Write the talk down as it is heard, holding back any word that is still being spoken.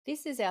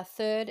This is our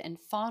third and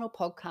final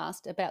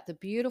podcast about the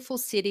beautiful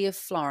city of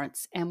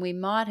Florence, and we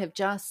might have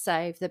just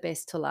saved the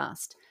best to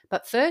last.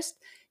 But first,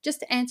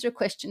 just to answer a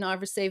question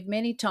I've received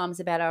many times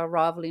about our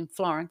arrival in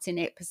Florence in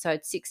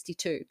episode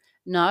 62.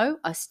 No,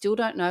 I still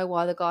don't know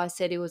why the guy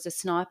said he was a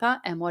sniper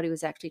and what he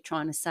was actually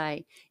trying to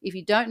say. If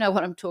you don't know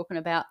what I'm talking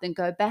about, then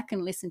go back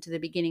and listen to the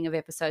beginning of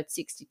episode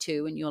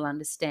 62 and you'll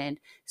understand.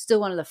 Still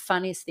one of the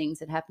funniest things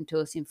that happened to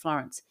us in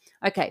Florence.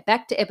 Okay,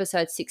 back to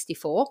episode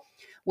 64,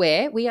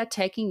 where we are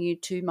taking you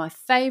to my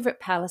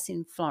favourite palace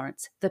in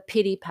Florence, the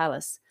Pitti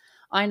Palace.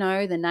 I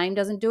know the name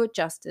doesn't do it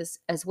justice,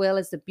 as well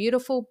as the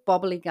beautiful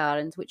Bobbly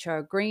Gardens, which are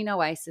a green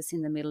oasis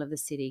in the middle of the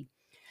city.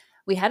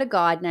 We had a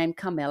guide named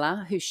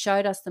Carmela who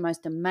showed us the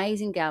most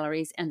amazing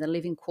galleries and the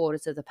living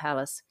quarters of the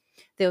palace.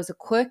 There was a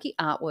quirky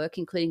artwork,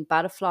 including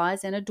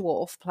butterflies and a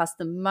dwarf, plus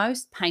the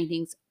most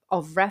paintings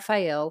of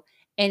Raphael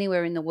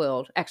anywhere in the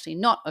world. Actually,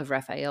 not of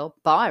Raphael,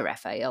 by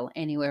Raphael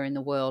anywhere in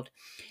the world.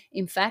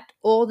 In fact,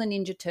 all the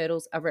Ninja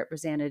Turtles are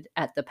represented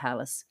at the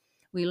palace.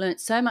 We learnt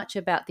so much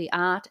about the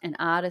art and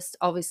artists,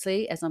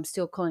 obviously, as I'm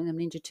still calling them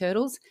Ninja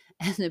Turtles,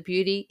 and the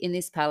beauty in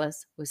this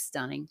palace was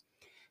stunning.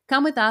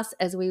 Come with us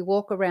as we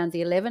walk around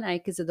the 11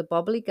 acres of the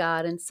Bobbly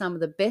Gardens. Some of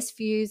the best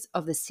views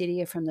of the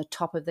city are from the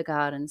top of the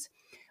gardens.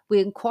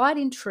 We're quite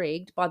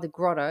intrigued by the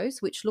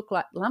grottos, which look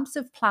like lumps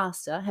of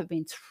plaster have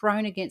been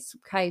thrown against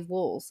cave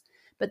walls.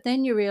 But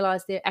then you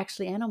realise they're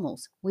actually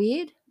animals.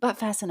 Weird, but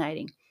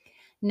fascinating.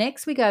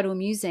 Next, we go to a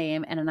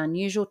museum and an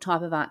unusual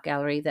type of art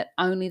gallery that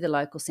only the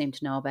locals seem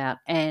to know about,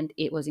 and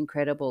it was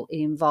incredible. It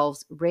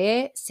involves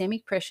rare,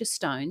 semi-precious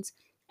stones,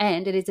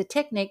 and it is a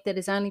technique that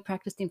is only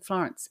practiced in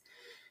Florence.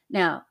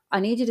 Now, I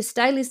need you to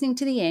stay listening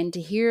to the end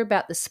to hear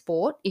about the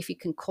sport, if you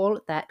can call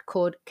it that,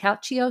 called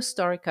calcio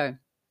storico.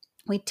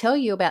 We tell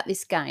you about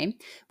this game,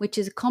 which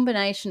is a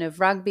combination of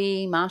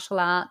rugby, martial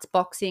arts,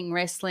 boxing,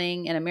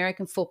 wrestling, and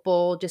American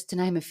football, just to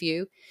name a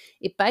few.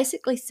 It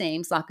basically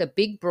seems like a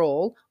big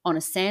brawl on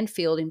a sand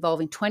field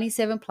involving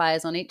 27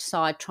 players on each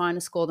side trying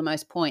to score the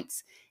most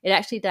points. It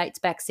actually dates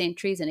back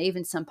centuries, and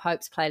even some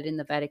popes played it in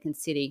the Vatican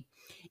City.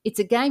 It's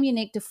a game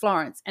unique to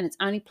Florence, and it's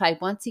only played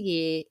once a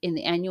year in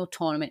the annual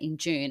tournament in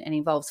June and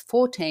involves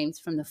 4 teams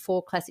from the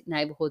 4 classic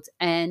neighbourhoods,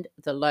 and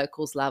the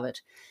locals love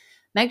it.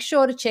 Make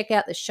sure to check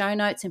out the show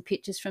notes and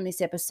pictures from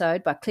this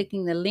episode by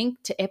clicking the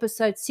link to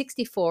episode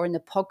 64 in the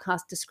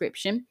podcast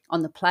description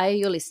on the player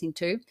you're listening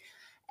to.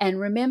 And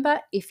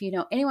remember, if you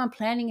know anyone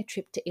planning a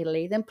trip to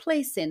Italy, then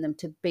please send them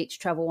to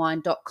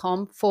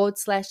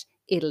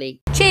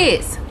beachtravelwine.com/Italy.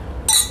 Cheers!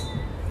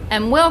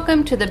 And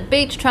welcome to the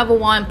Beach Travel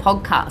Wine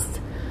podcast.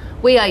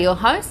 We are your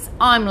hosts.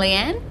 I'm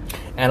Leanne.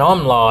 And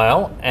I'm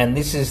Lyle, and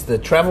this is the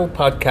travel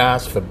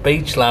podcast for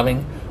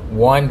beach-loving,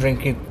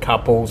 wine-drinking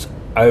couples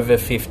over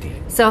 50.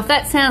 So if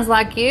that sounds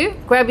like you,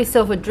 grab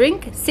yourself a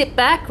drink, sit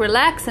back,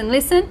 relax and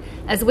listen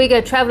as we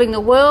go travelling the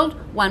world,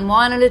 one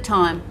wine at a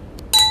time.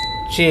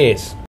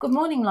 Cheers. Good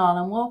morning,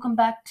 Lyle, and welcome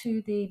back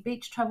to the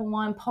Beach Travel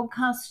Wine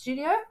podcast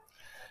studio.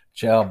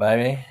 Ciao,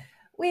 baby.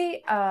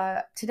 We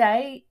are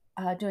today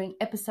doing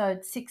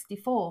episode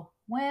 64.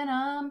 When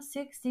I'm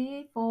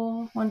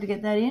 64. Wanted to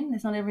get that in.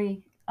 There's not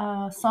every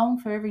song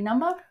for every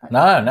number.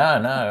 No,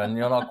 and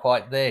you're not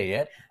quite there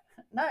yet.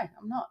 No,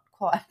 I'm not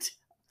quite.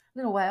 A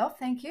little way off,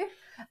 thank you.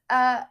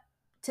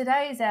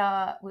 Today is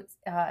our,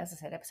 as I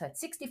said, episode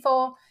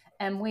 64,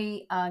 and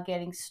we are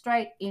getting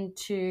straight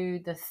into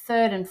the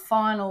third and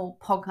final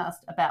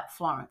podcast about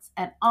Florence.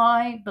 And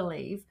I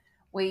believe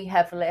we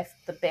have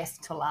left the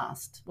best to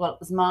last. Well,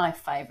 it was my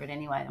favourite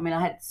anyway. I mean,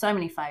 I had so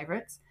many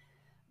favourites,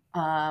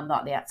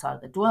 like the outside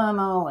of the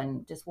Duomo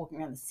and just walking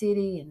around the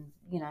city and,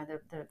 you know,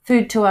 the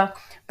food tour.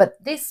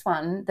 But this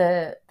one,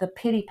 the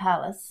Pitti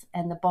Palace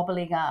and the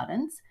Bobbly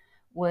Gardens,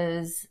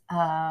 was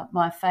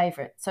my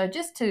favourite. So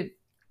just to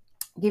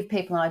give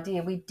people an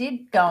idea, we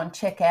did go and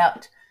check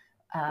out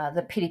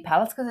the Pitti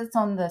Palace because it's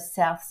on the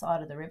south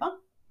side of the river,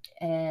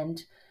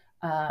 and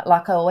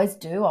like I always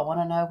do, I want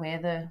to know where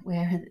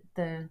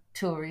the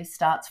tourist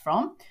starts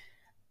from.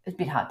 It's a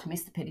bit hard to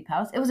miss the Pitti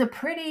Palace. It was a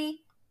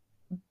pretty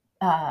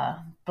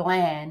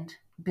bland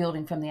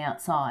building from the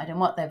outside, and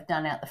what they've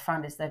done out the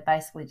front is they've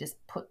basically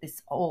just put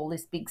this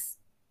big,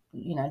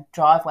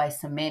 driveway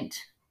cement.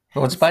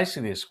 Well, it's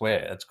basically a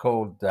square. It's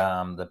called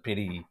the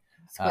Pitti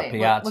Square.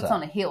 Piazza. Well, it's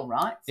on a hill,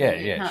 right? So yeah,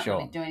 you can't sure.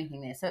 really do anything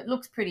there. So it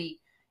looks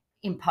pretty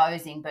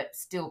imposing, but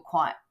still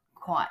quite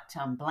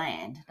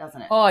bland,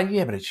 doesn't it? Oh,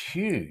 yeah, but it's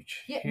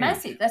huge. Yeah, huge.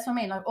 Massive. That's what I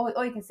mean. Like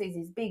all you can see is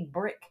this big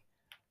brick,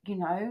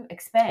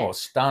 expanse. Or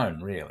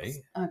stone,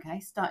 really. Okay,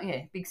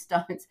 big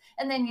stones.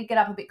 And then you get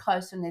up a bit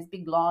closer and there's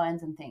big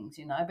lions and things,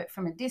 But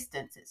from a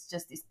distance, it's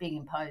just this big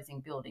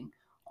imposing building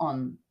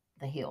on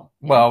the hill.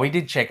 Well, we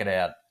did check it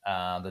out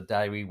the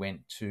day we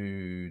went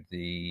to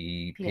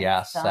the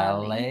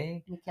Piazza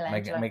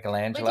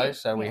Michelangelo,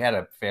 so we had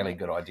a fairly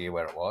good idea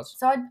where it was.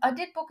 So I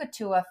did book a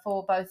tour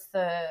for both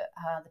the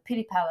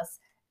Pitti Palace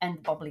and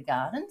the Bobbly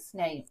Gardens.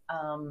 Now, it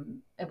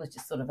was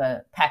just sort of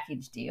a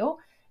package deal,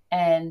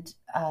 and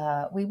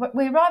we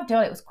arrived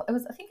early. It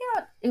was I think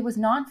it was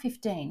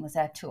 9:15 was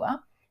our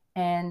tour,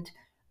 and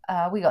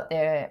We got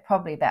there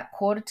probably about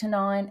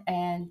 8:45,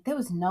 and there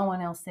was no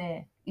one else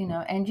there, you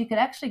know, and you could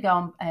actually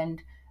go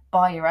and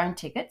buy your own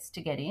tickets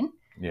to get in.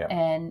 Yeah.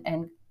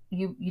 And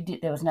you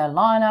did, there was no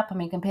lineup. I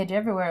mean, compared to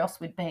everywhere else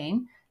we'd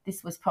been,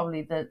 this was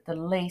probably the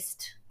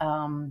least,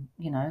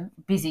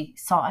 busy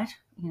site,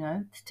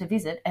 to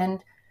visit.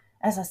 And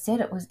as I said,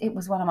 it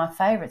was one of my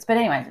favourites. But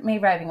anyway, me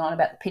raving on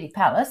about the Pitti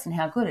Palace and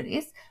how good it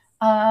is,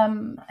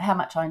 how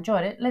much I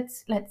enjoyed it.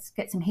 Let's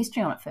get some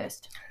history on it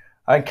first.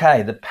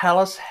 Okay, the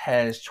palace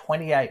has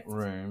 28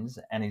 rooms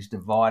and is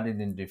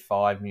divided into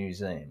 5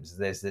 museums.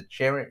 There's the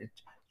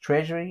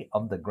Treasury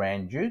of the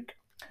Grand Duke,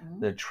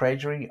 the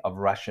Treasury of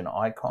Russian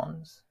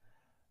Icons,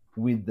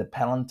 with the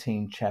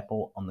Palatine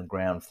Chapel on the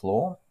ground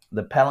floor,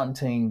 the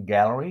Palatine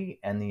Gallery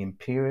and the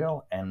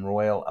Imperial and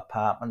Royal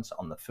Apartments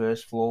on the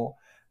first floor,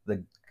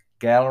 the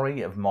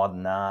Gallery of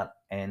Modern Art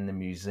and the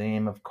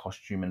Museum of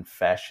Costume and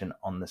Fashion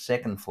on the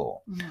second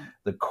floor.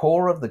 The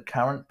core of the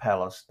current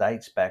palace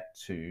dates back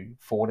to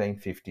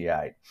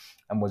 1458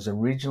 and was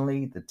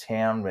originally the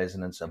town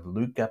residence of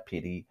Luca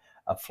Pitti,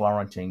 a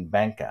Florentine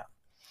banker.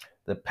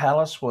 The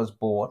palace was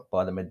bought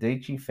by the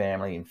Medici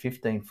family in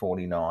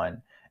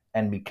 1549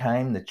 and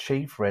became the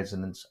chief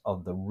residence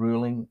of the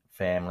ruling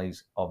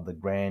families of the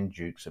Grand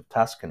Dukes of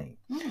Tuscany.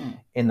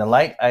 In the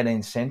late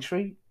 18th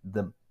century,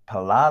 the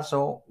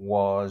Palazzo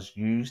was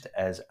used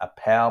as a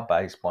power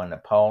base by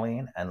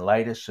Napoleon and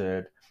later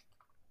served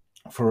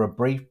for a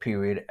brief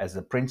period as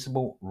the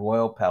principal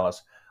royal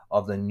palace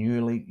of the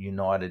newly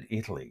united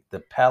Italy. The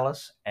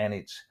palace and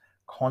its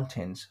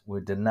contents were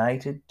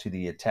donated to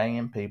the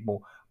Italian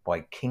people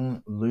by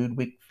King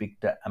Ludwig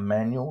Victor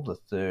Emmanuel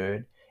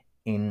III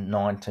in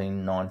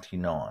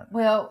 1999.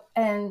 Well,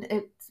 and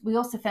we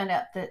also found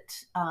out that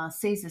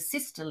Caesar's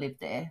sister lived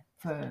there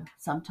for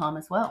some time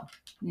as well,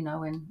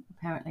 when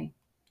apparently...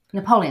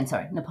 Napoleon.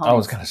 I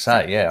was going to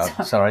say, yeah.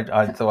 Sorry,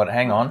 I thought,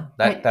 hang on,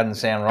 that doesn't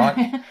sound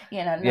right.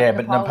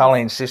 But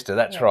Napoleon's sister,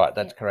 that's right,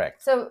 that's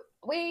correct. So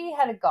we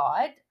had a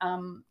guide,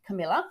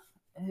 Camilla,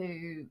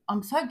 who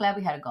I'm so glad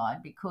we had a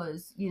guide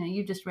because,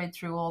 you just read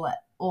through all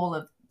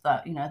of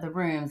the, the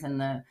rooms and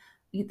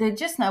there's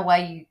just no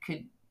way you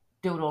could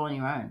do it all on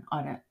your own.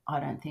 I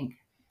don't think.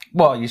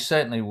 Well, you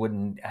certainly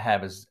wouldn't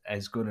have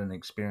as good an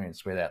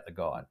experience without the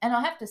guide. And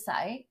I have to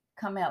say,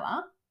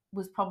 Camilla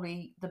was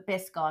probably the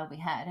best guide we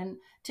had. And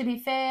to be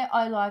fair,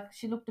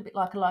 she looked a bit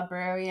like a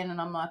librarian,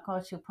 and I'm like,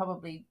 oh, she'll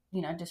probably,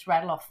 just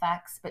rattle off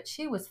facts. But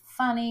she was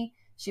funny.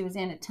 She was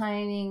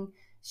entertaining.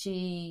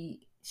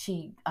 She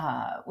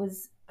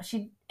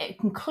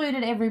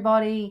included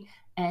everybody,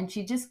 and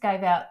she just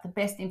gave out the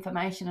best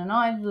information. And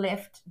I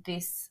left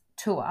this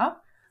tour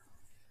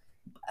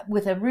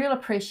with a real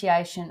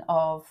appreciation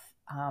of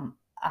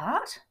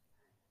art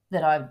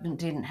that I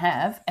didn't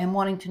have, and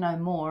wanting to know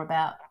more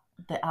about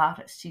the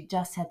artist. She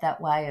just had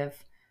that way of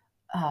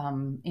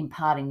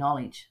imparting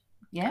knowledge.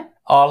 Yeah.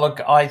 Oh,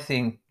 look, I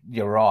think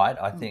you're right.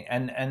 I think,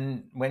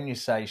 and when you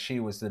say she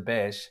was the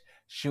best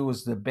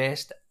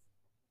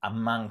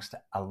amongst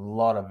a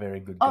lot of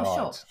very good guides.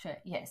 Oh, sure.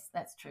 Yes,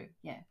 that's true.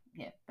 Yeah.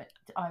 But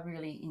I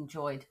really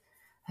enjoyed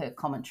her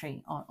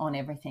commentary on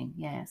everything.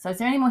 Yeah. So is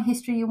there any more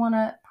history you want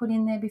to put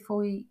in there before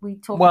we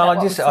talk about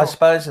what we saw? I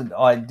suppose that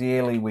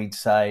ideally we'd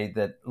say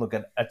that, look,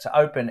 it's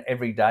open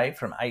every day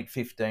from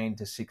 8:15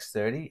 to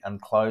 6:30 and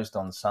closed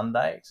on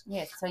Sundays.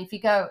 Yes. So if you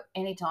go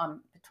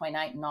anytime between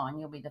 8 and 9,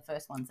 you'll be the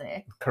first ones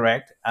there.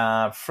 Correct.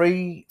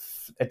 Free.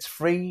 It's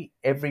free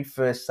every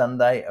first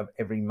Sunday of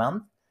every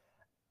month,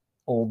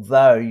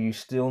 although you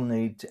still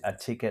need a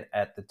ticket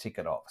at the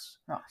ticket office.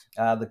 Right.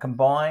 The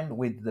combined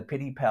with the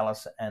Pitti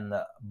Palace and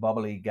the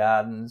Bobbly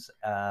Gardens,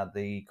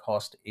 the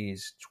cost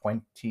is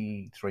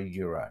 €23.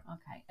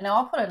 Okay. Now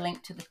I'll put a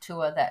link to the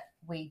tour that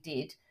we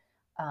did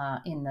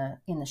in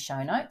the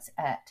show notes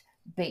at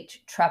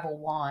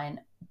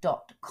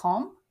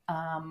beachtravelwine.com,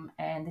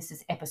 and this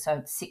is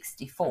episode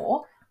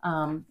 64.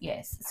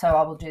 Yes, so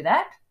I will do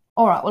that.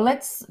 All right, well,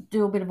 let's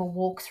do a bit of a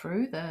walk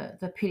through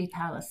the Pitti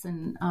Palace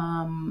and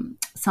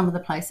some of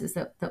the places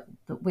that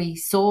we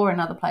saw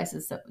and other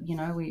places that,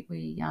 we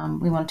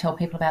want to tell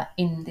people about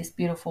in this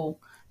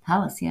beautiful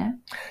palace, yeah?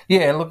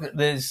 Yeah, look,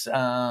 there's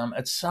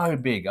it's so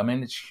big. I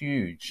mean, it's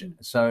huge.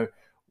 So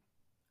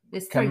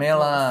there's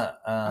Carmela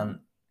yes.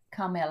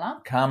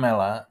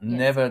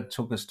 never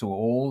took us to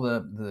all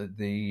the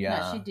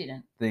no, she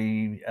didn't.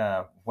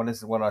 What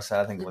did I say?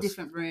 I think the it was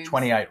different rooms.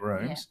 28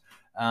 rooms. Yeah.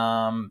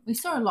 We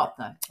saw a lot,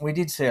 though. We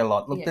did see a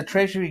lot. Look, the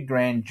Treasury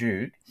Grand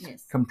Duke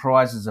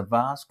comprises a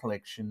vast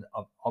collection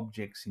of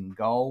objects in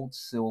gold,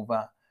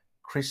 silver,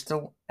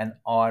 crystal and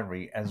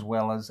ivory, as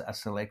well as a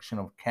selection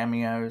of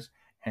cameos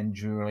and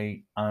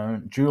jewelry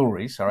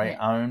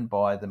owned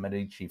by the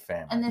Medici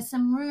family. And there's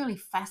some really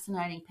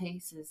fascinating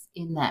pieces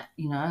in that,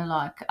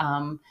 like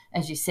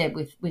as you said,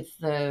 with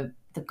the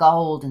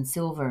gold and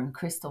silver and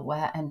crystal,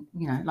 and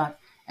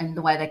and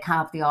the way they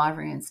carved the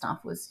ivory and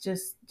stuff was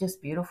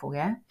just beautiful,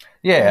 yeah?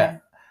 Yeah.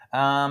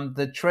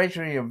 The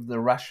Treasury of the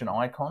Russian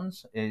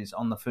Icons is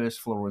on the first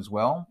floor as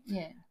well.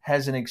 Yeah.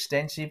 Has an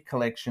extensive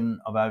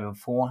collection of over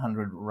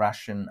 400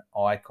 Russian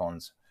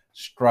icons,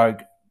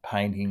 stroke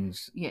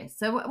paintings. Yeah.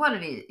 So what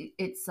it is,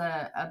 it's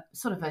a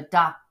sort of a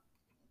dark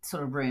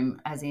sort of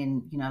room, as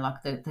in,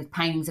 like the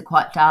paintings are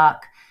quite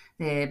dark.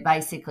 They're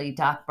basically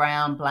dark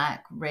brown,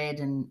 black, red,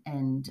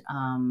 and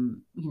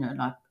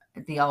like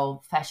the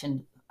old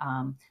fashioned.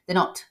 They're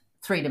not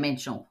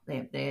 3-dimensional.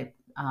 They're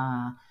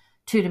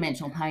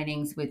 2-dimensional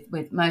paintings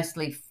with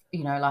mostly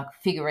like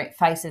figure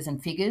faces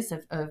and figures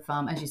of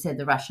as you said,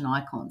 the Russian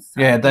icons. So,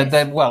 Yeah,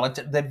 yes.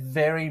 they're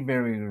very,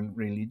 very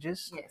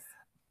religious. Yes.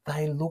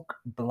 They look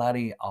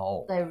bloody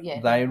old.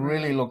 They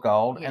really look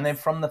old, yes. and they're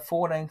from the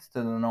 14th to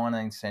the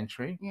 19th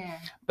century. Yeah.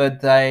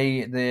 But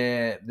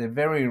they're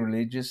very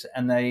religious,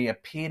 and they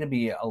appear to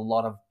be a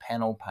lot of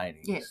panel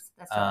paintings. Yes,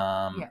 that's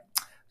right.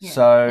 Yeah.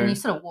 So, and you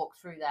sort of walk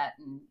through that,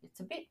 and it's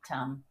a bit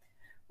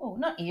well,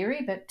 not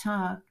eerie, but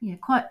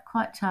quite.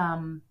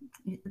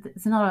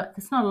 It's not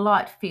a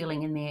light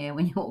feeling in the air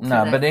when you walk through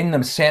that. No, but in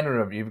the centre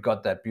of you've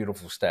got that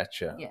beautiful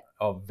statue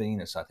of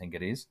Venus, I think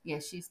it is. Yeah,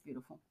 she's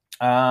beautiful.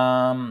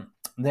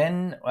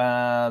 Then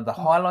the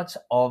highlights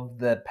of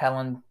the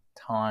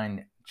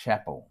Palatine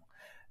Chapel.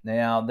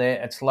 Now,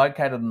 it's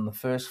located on the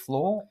first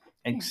floor,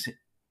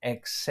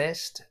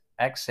 accessed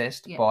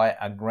by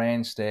a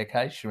grand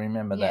staircase. You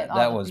remember that?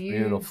 That was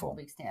beautiful.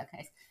 Big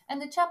staircase.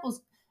 And the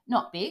chapel's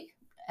not big,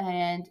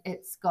 and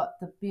it's got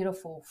the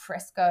beautiful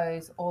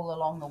frescoes all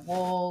along the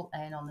wall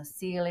and on the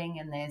ceiling,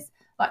 and there's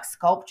like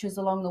sculptures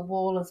along the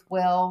wall as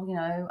well.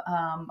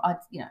 I'd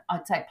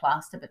say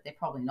plaster, but they're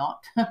probably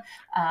not.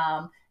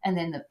 And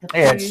then the pews.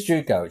 Yeah, it's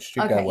stucco. It's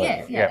stucco.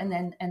 Okay, yeah. And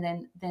then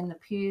the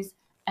pews.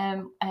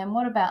 And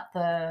what about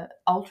the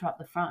altar up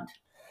the front?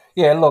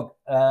 Yeah, look,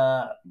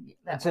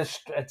 it's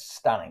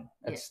stunning.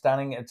 It's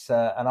stunning. It's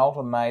an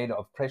altar made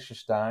of precious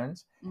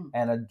stones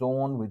and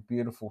adorned with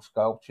beautiful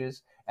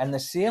sculptures. And the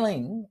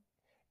ceiling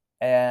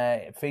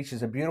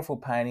features a beautiful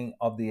painting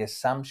of the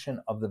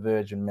Assumption of the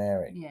Virgin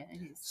Mary. Yeah,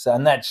 it is. So,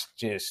 and that's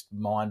just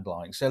mind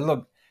blowing. So,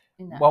 look,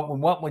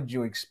 what would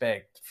you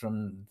expect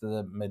from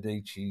the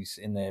Medicis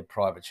in their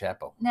private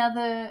chapel? Now,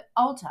 the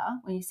altar,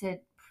 when you said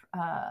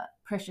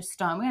precious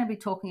stone, we're going to be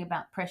talking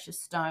about precious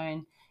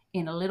stone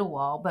in a little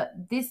while, but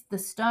the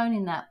stone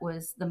in that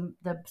was the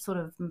sort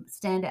of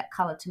standout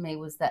color to me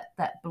was that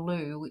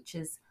blue, which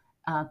is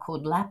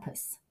called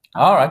lapis.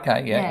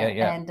 Okay,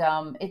 yeah.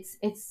 And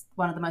it's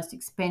one of the most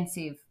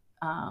expensive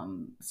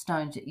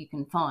stones that you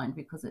can find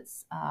because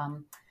it's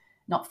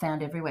not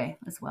found everywhere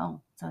as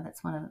well. So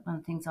that's one of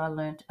the things I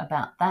learned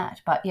about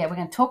that. But yeah, we're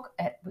going to talk.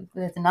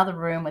 There's another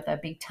room with a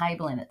big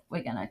table in it.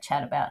 We're going to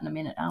chat about in a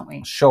minute, aren't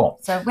we? Sure.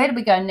 So where do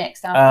we go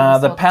next?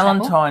 After the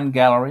Palatine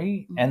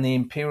Gallery and the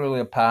Imperial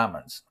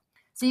Apartments.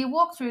 So you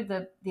walk through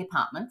the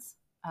apartments,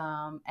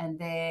 and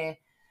they're.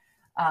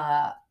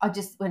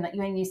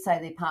 When you say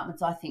the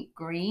apartments, I think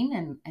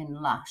green and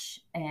lush,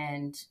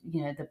 and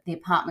the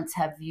apartments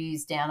have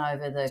views down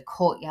over the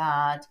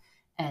courtyard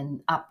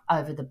and up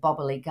over the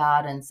Bobbly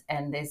Gardens,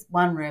 and there's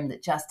one room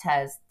that just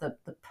has the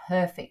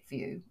perfect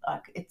view.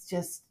 Like it's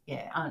just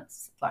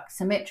it's like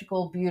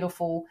symmetrical,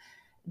 beautiful,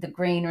 the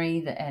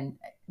greenery,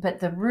 but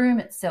the room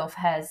itself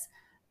has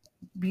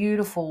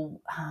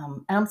beautiful,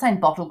 and I'm saying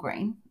bottle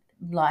green,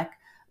 like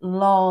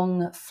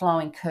long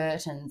flowing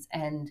curtains,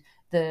 and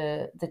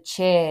the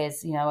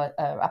chairs,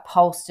 are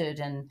upholstered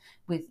and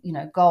with,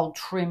 gold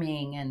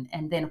trimming.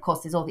 And then, of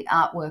course, there's all the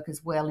artwork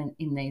as well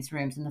in these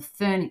rooms. And the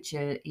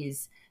furniture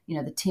is,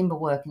 the timber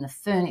work in the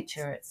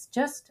furniture. It's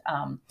just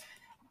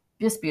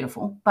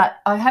beautiful.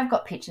 But I have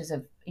got pictures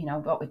of,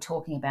 what we're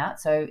talking about.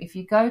 So if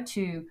you go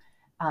to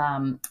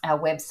our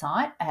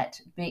website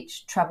at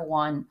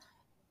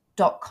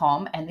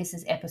beachtravelwine.com, and this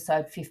is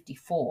episode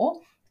 54,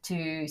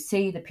 to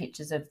see the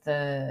pictures of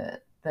the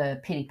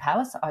Pitti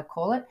Palace, I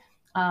call it.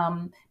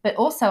 But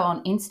also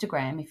on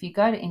Instagram, if you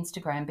go to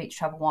Instagram, Beach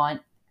Travel Wine,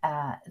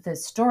 the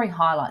story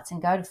highlights,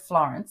 and go to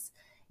Florence,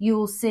 you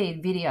will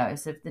see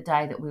videos of the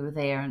day that we were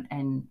there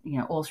and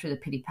all through the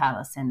Pitti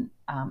Palace. And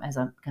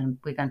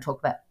we're going to talk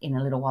about in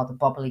a little while the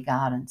Bobbly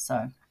Garden.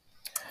 So,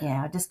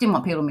 yeah, I just didn't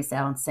want people to miss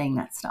out on seeing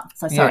that stuff.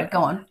 So, sorry,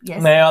 go on.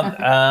 Yes.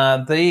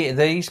 Now,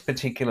 these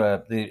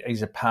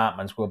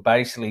apartments were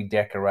basically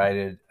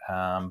decorated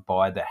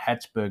by the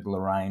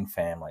Habsburg-Lorraine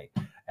family.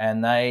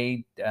 And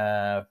they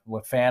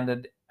were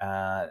founded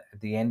at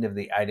the end of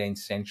the 18th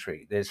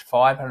century. There's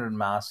 500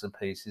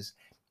 masterpieces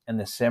in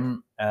the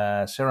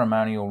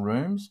ceremonial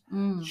rooms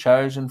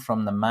chosen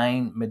from the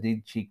main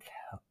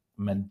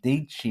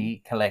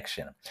Medici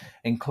collection.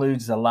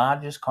 Includes the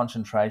largest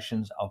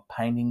concentrations of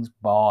paintings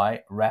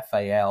by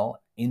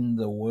Raphael in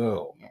the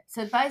world. Yeah.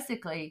 So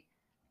basically,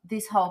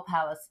 this whole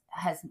palace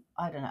has,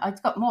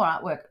 it's got more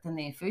artwork than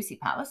the Uffizi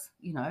Palace,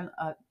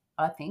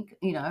 I think,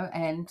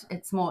 and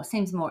it's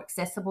seems more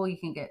accessible. You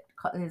can get,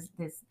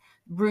 there's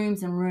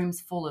rooms and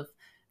rooms full of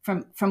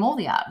from all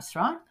the artists,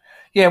 right?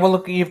 Yeah, well,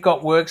 look, you've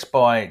got works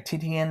by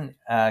Titian,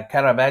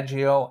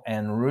 Caravaggio,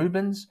 and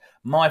Rubens.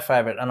 My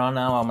favourite, and I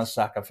know I'm a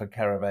sucker for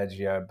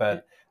Caravaggio,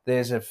 but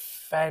there's a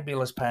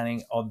fabulous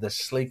painting of the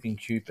Sleeping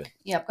Cupid.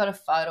 Yeah, I've got a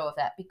photo of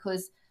that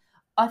because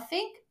I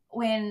think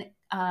when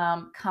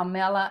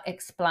Carmela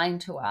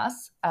explained to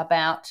us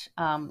about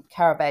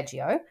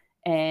Caravaggio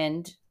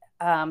and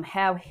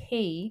how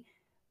he,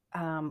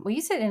 well,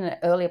 you said in an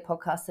earlier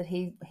podcast that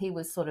he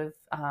was sort of,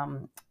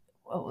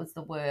 what was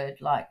the word,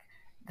 like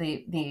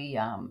the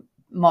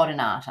modern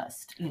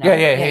artist, you know?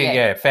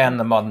 Yeah. Found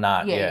the modern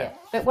art. Yeah.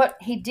 But what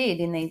he did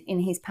in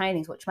his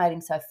paintings, which made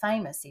him so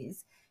famous,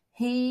 is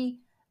he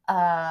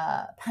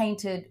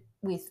painted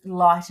with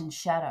light and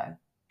shadow.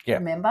 Yep.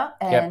 Remember?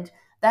 And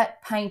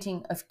that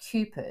painting of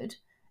Cupid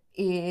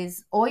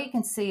is all you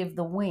can see of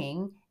the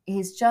wing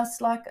is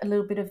just like a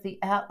little bit of the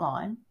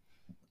outline.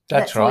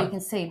 That's right. All you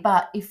can see.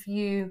 But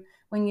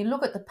when you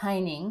look at the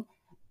painting,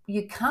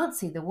 you can't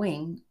see the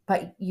wing,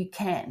 but you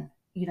can,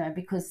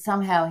 because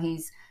somehow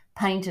he's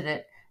painted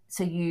it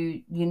so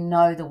you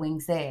know the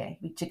wing's there,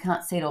 but you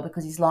can't see it all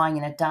because he's lying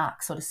in a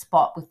dark sort of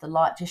spot with the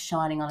light just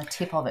shining on a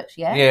tip of it.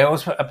 Yeah. Yeah. It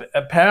was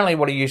apparently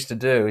what he used to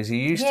do is he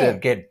used to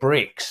get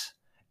bricks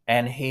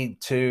and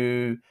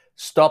to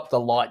stop the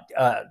light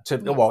to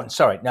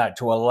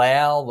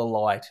allow the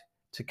light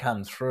to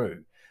come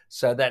through.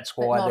 So that's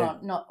why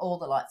not all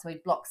the light. So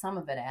he'd block some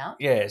of it out.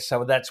 Yeah.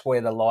 So that's where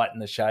the light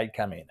and the shade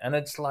come in, and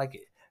it's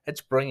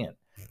brilliant.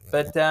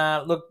 But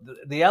look,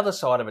 the other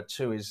side of it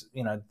too is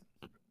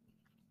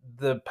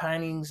the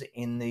paintings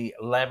in the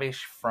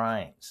lavish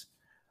frames.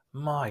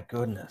 My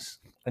goodness,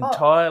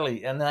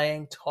 entirely, and they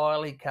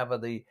entirely cover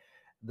the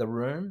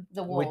room,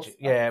 the walls,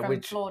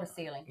 from floor to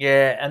ceiling.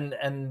 Yeah,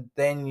 and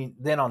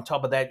then on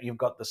top of that, you've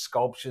got the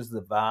sculptures,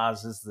 the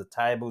vases, the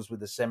tables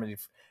with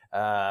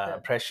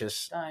the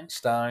precious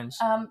stones.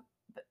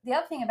 But the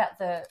other thing about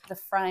the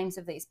frames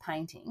of these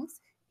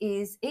paintings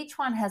is each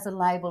one has a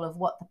label of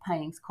what the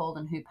painting's called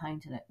and who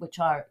painted it, which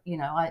I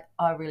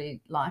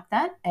really like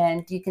that.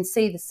 And you can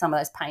see some of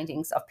those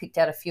paintings. I've picked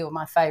out a few of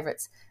my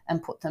favourites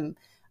and put them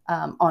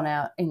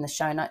in the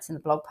show notes in the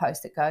blog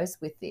post that goes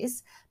with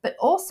this. But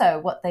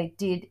also what they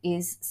did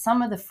is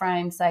some of the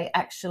frames, they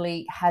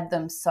actually had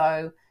them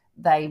so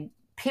they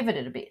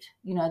pivoted a bit,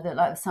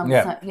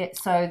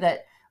 so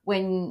that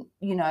when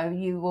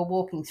you were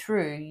walking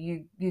through,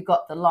 you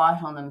got the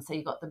light on them, so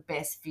you got the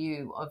best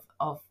view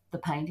of the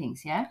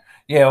paintings. Yeah.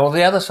 Well,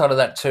 the other side of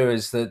that too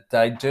is that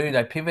they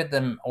pivot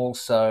them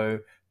also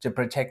to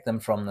protect them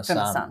from the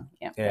sun.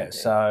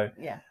 So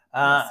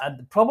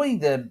probably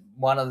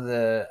one of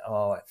the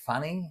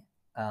funny.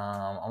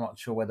 I'm not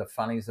sure whether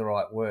funny is the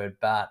right word,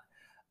 but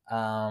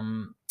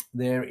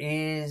there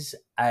is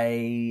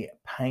a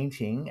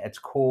painting. It's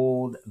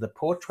called The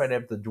Portrait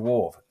of the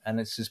Dwarf, and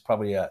it's just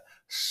probably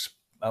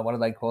what do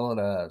they call it?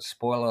 A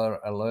spoiler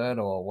alert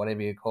or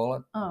whatever you call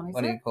it.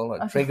 What do you call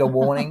it? Trigger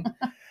warning.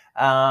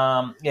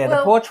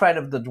 The Portrait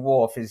of the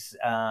Dwarf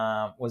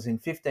was in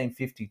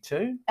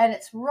 1552, and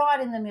it's right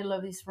in the middle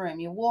of this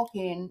room. You walk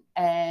in,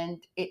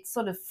 and it's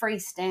sort of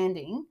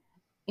freestanding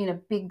in a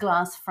big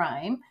glass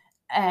frame,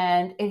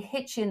 and it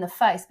hits you in the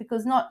face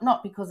because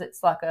not because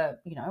it's like a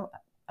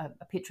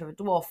picture of a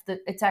dwarf, that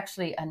it's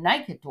actually a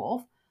naked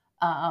dwarf,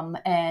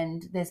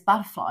 and there's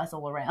butterflies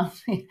all around.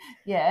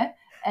 Yeah.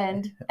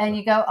 And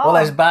you go, oh,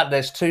 well,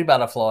 there's two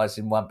butterflies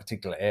in one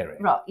particular area,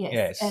 right?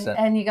 Yes.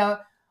 And you go,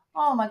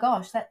 oh my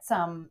gosh, that's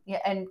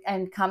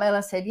and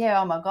Carmela said,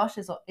 yeah, oh my gosh,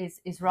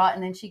 is right.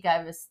 And then she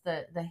gave us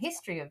the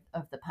history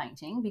of the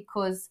painting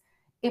because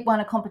it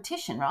won a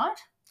competition, right?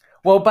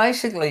 Well,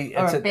 basically,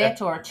 or a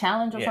bet or a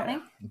challenge or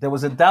something. There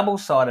was a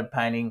double-sided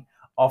painting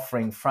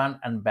offering front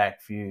and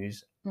back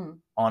views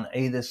on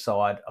either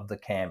side of the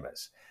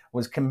canvas.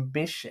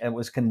 It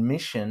was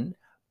commissioned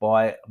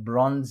by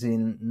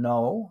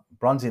Bronzino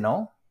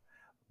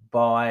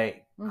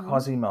by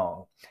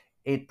Cosimo.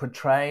 It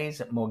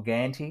portrays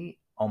Morganti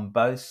on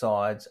both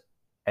sides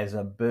as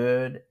a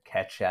bird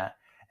catcher,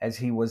 as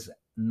he was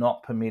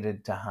not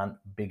permitted to hunt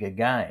bigger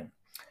game.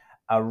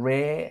 A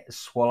rare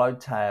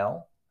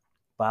swallowtail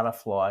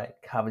butterfly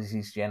covers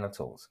his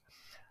genitals.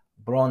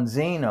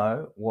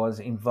 Bronzino was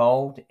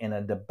involved in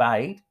a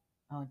debate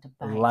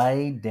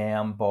laid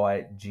down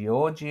by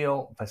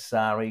Giorgio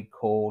Vasari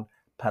called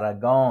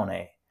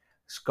Paragone,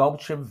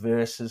 sculpture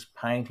versus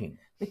painting.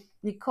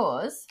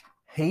 Because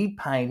he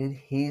painted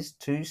his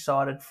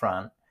two-sided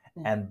front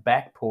and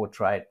back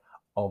portrait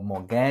of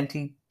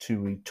Morganti to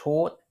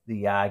retort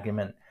the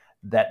argument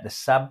that the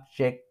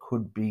subject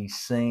could be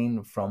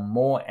seen from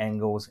more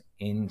angles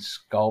in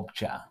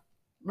sculpture.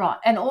 Right,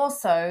 and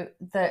also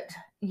that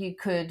you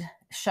could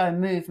show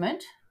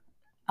movement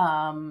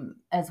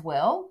as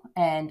well,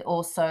 and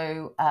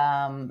also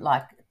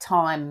like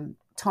time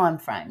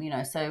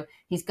frame, so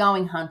he's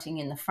going hunting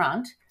in the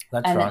front.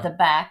 That's and right. At the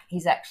back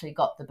he's actually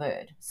got the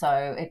bird,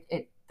 so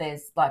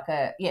there's like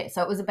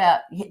so it was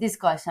about this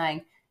guy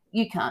saying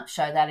you can't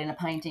show that in a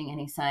painting, and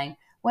he's saying,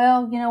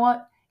 well, you know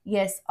what,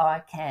 yes I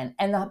can.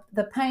 And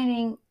the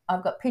painting,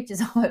 I've got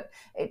pictures of it.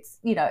 It's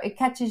it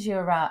catches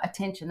your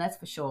attention, that's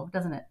for sure,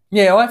 doesn't it?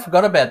 Yeah, I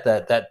forgot about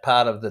that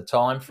part of the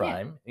time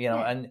frame.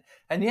 And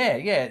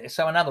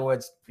So in other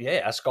words,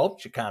 a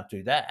sculpture can't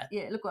do that.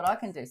 Yeah, look what I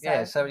can do.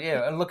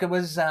 Look, it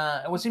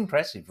was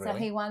impressive, really. So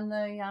he won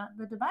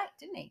the debate,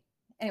 didn't he?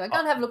 Anyway, go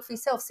and have a look for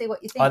yourself, see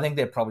what you think. I think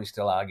they're probably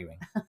still arguing.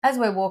 As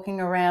we're walking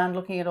around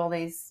looking at all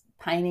these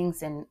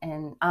paintings and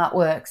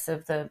artworks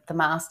of the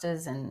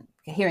masters, and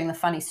hearing the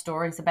funny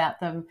stories about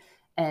them.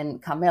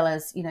 And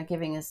Carmela's,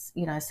 giving us,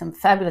 some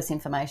fabulous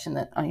information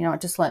that, I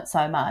just learnt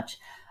so much.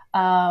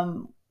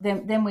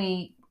 Then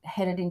we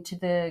headed into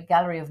the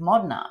Gallery of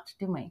Modern Art,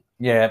 didn't we?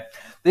 Yeah.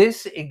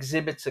 This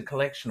exhibits a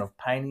collection of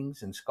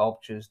paintings and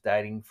sculptures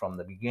dating from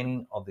the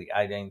beginning of the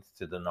 18th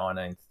to the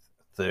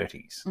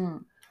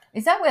 1930s.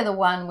 Is that where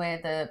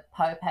the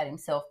Pope had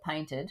himself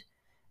painted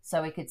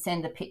so he could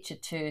send the picture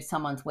to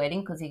someone's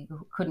wedding because he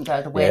couldn't go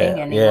to the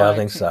wedding? I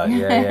think so.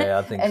 Yeah,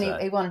 I think and so.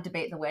 He wanted to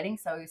be at the wedding,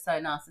 so he was so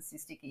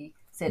narcissistic. He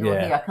said,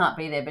 "Well, here, I can't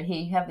be there, but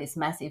here you have this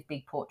massive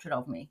big portrait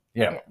of me."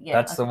 Yeah,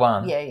 that's the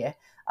one. Yeah.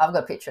 I've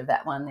got a picture of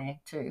that one there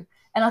too.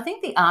 And I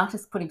think the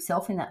artist put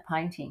himself in that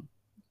painting,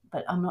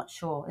 but I'm not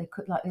sure. They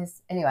could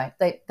anyway.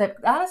 The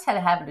artists had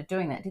a habit of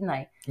doing that, didn't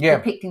they? Yeah,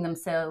 depicting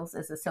themselves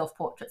as a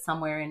self-portrait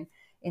somewhere in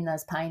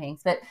those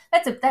paintings. But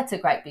that's a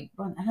great big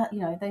one.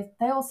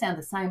 They all sound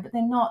the same, but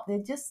they're not. They're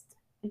just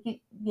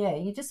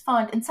you just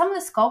find. And some of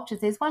the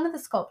sculptures. There's one of the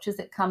sculptures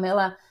that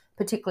Carmela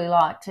particularly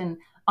liked, and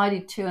I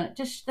did too. And it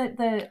just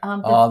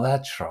oh,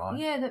 that's right.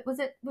 Yeah, was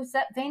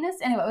that Venus?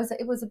 Anyway,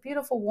 it was a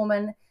beautiful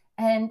woman.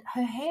 And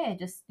her hair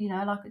just,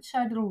 it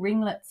showed little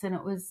ringlets, and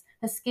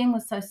her skin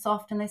was so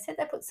soft. And they said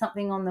they put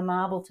something on the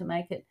marble to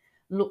make it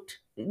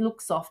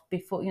look soft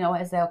before,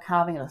 as they were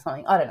carving it or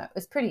something. I don't know. It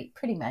was pretty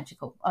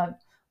magical.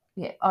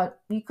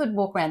 You could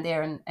walk around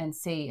there and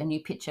see a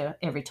new picture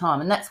every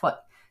time. And that's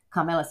what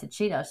Carmela said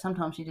she does.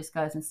 Sometimes she just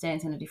goes and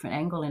stands in a different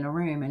angle in a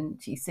room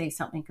and she sees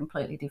something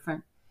completely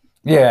different.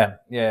 Yeah.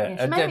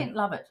 She made me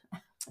love it.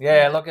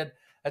 Yeah, look, it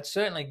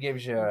certainly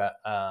gives you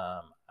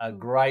a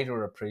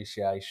greater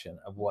appreciation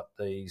of what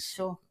these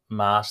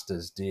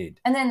masters did.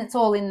 And then it's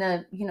all in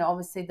the,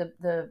 obviously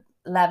the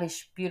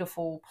lavish,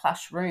 beautiful,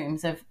 plush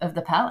rooms of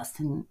the palace,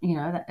 and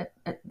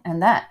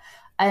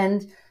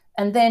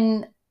and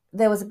then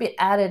there was a bit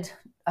added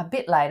a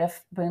bit later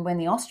when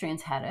the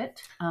Austrians had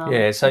it.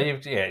 So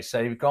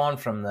you've gone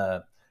from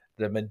the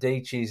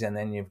Medicis, and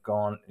then you've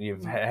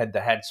had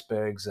the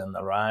Habsburgs and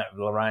the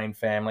Lorraine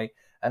family,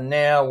 and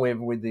now we're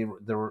with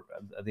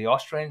the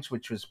Austrians,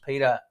 which was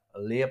Peter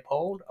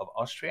Leopold of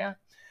Austria,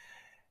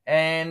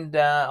 and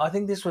I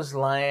think this was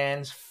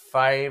Leanne's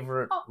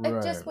favourite room.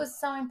 It just was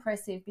so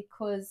impressive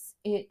because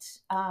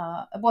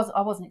I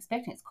wasn't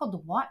expecting it. It's called the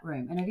White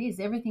Room, and it is.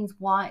 Everything's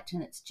white,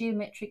 and it's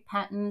geometric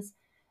patterns,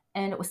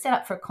 and it was set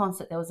up for a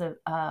concert. There was a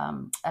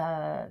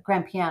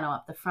grand piano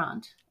up the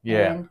front.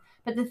 Yeah.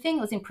 But the thing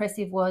that was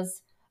impressive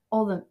was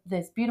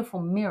there's beautiful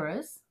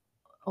mirrors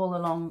all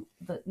along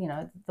the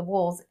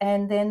walls,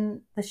 and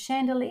then the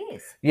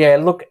chandeliers. Yeah,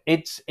 look,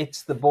 it's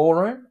the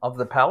ballroom of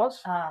the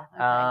palace. Okay,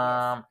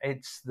 yes.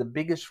 It's the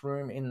biggest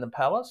room in the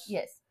palace.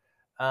 Yes.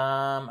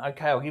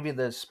 Okay, I'll give you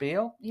the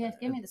spiel. Yes,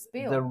 give me the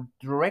spiel.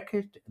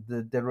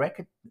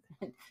 The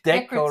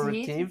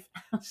decorative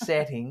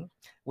setting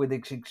with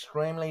its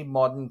extremely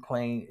modern,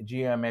 clean,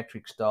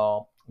 geometric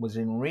style was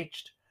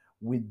enriched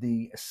with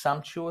the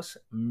sumptuous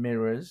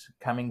mirrors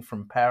coming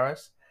from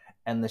Paris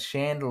and the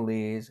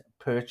chandeliers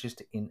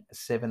purchased in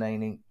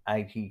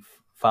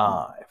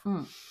 1785.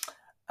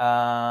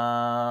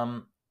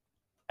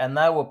 And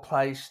they were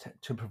placed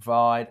to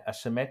provide a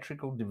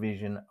symmetrical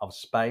division of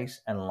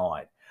space and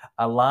light,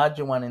 a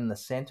larger one in the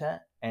centre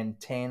and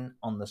 10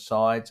 on the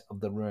sides of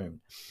the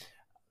room.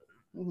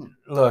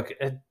 Look,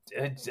 it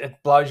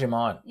blows your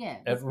mind. Yeah,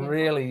 it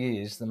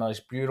really is the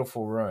most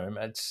beautiful room.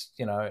 It's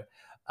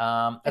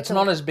it's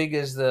not as big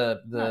as the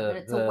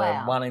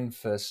one in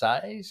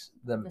Versailles.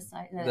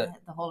 The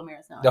Hall of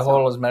Mirrors. No, the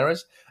Hall of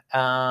Mirrors.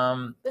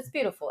 It's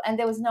beautiful, and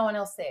there was no one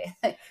else there.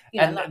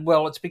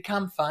 It's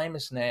become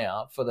famous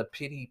now for the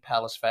Pitti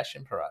Palace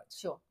fashion parades.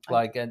 Sure,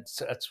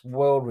 it's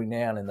world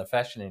renowned in the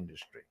fashion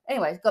industry.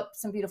 Anyway, it's got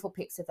some beautiful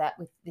pics of that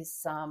with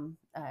this.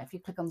 If you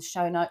click on the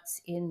show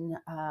notes in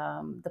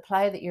the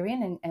player that you're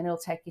in, and it'll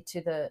take you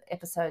to the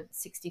episode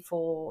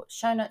 64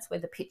 show notes where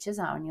the pictures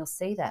are, and you'll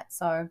see that.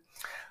 So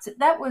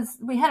that was.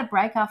 We had a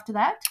break after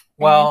that.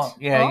 Well,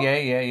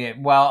 yeah.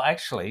 Well,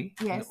 actually,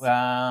 yes.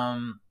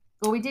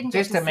 We didn't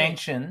just to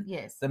mention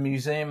the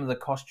Museum of the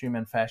Costume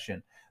and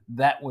Fashion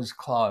that was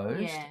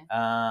closed,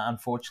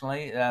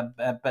 unfortunately.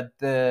 But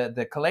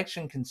the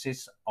collection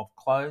consists of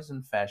clothes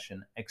and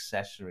fashion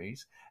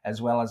accessories,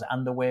 as well as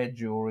underwear,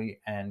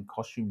 jewelry, and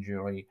costume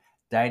jewelry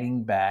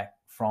dating back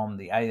from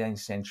the 18th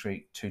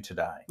century to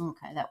today.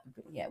 Okay,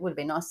 it would have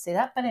been nice to see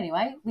that. But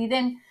anyway, we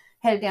then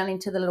headed down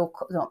into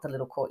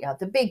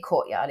the big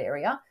courtyard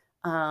area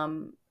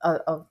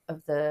of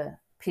the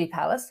Pitti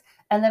Palace,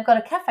 and they've got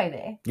a cafe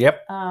there.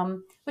 Yep.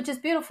 Which is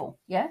beautiful.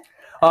 Yeah.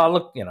 Oh,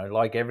 look,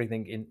 like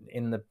everything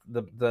in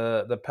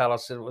the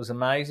palace, it was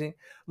amazing.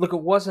 Look,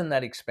 it wasn't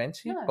that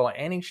expensive by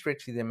any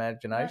stretch of the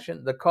imagination.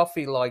 No. The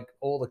coffee, like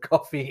all the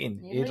coffee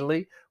in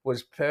Italy,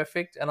 was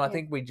perfect, and I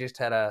think we just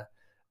had a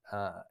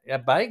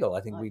bagel.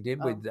 I think we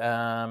did with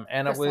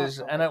and it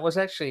was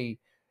actually,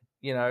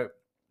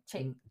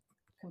 cheap.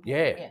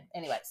 Yeah.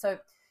 Anyway, so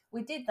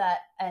we did that,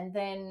 and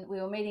then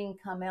we were meeting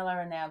Carmela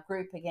and our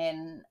group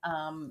again,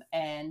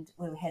 and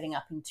we were heading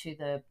up into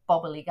the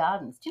Bobbly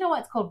Gardens. Do you know why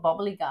it's called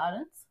Bobbly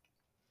Gardens?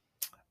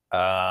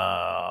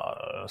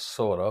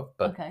 Sort of,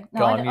 but Okay.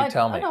 go on, you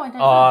tell me. No, I don't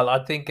know.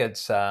 I think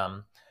it's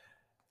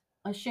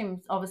I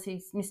assume obviously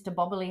Mr.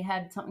 Bobbly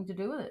had something to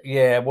do with it.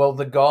 yeah. Well,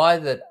 the guy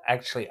that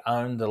actually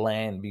owned the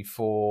land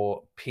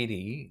before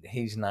Pity,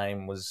 his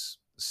name was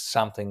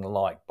something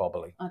like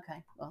Bobbly.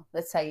 Okay, well,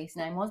 let's say his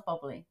name was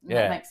Bobbly.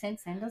 Yeah. That makes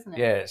sense then, doesn't it?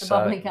 Yeah, The so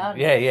Bobbly Garden.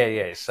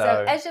 yeah.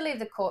 So as you leave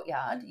the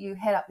courtyard, you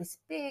head up this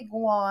big,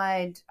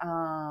 wide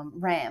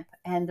ramp,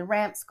 and the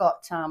ramp's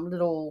got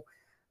little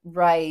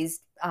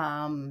raised,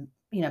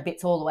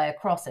 bits all the way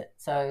across it.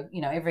 So,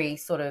 every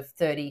sort of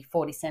 30,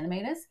 40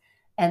 centimetres.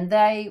 And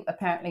they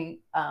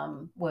apparently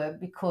were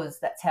because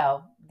that's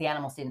how the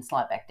animals didn't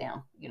slide back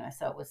down,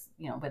 so it was,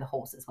 where the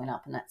horses went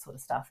up and that sort of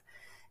stuff.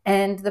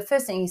 And the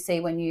first thing you see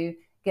when you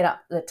get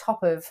up the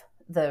top of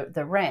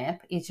the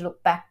ramp is you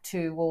look back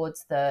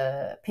towards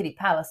the Pitti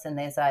Palace, and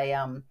there's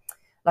a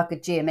like a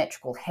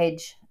geometrical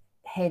hedge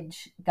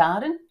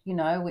garden,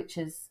 which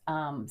is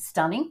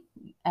stunning.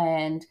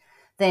 And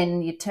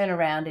then you turn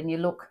around and you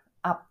look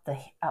up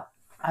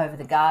over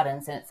the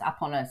gardens, and it's up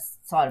on a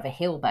side of a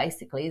hill,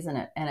 basically, isn't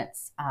it? And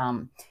it's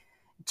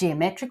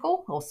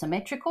geometrical or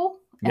symmetrical.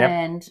 Yep.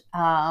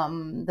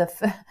 And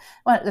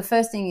the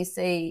first thing you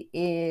see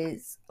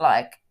is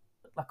like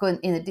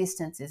in the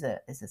distance is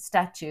a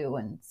statue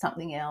and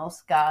something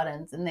else,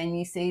 gardens, and then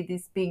you see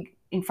this big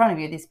in front of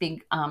you, this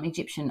big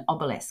Egyptian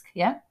obelisk.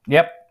 Yeah.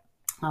 Yep.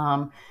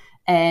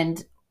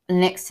 And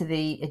next to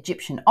the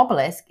Egyptian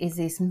obelisk is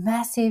this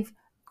massive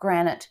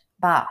granite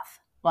bath,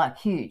 like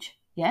huge.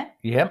 Yeah.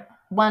 Yep.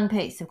 One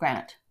piece of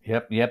granite.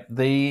 Yep.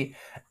 The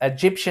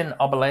Egyptian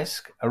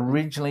obelisk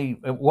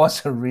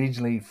was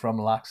originally from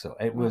Luxor.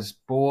 It was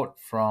brought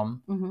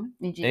from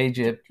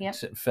Egypt yep.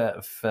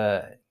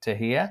 to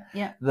here.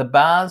 Yep. The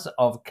baths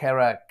of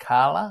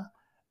Caracalla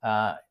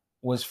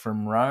was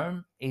from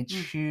Rome. It's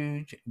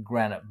huge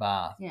granite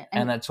bath,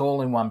 and it's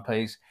all in one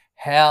piece.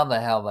 How the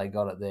hell they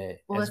got it there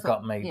has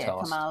got me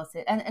tossed. Carmela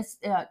said, and it's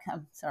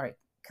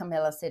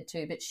Carmela said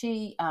too, but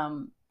she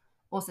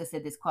also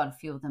said there's quite a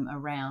few of them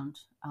around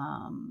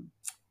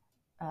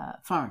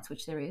Florence,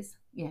 which there is,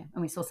 and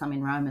we saw some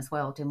in Rome as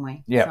well, didn't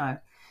we? Yeah.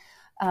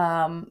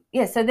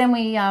 So then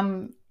we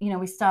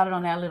we started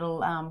on our little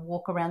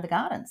walk around the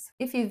gardens.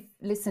 If you've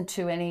listened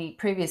to any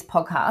previous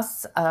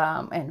podcasts,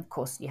 and of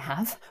course you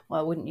have,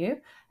 why wouldn't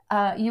you?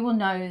 You will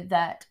know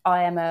that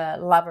I am a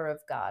lover of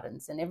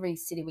gardens, and every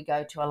city we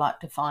go to, I like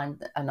to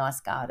find a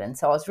nice garden.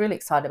 So I was really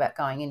excited about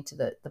going into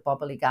the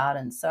Bobbly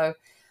Gardens. So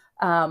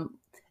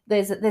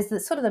there's the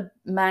sort of the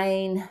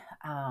main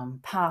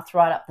path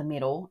right up the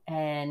middle,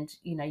 and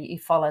you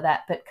follow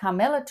that. But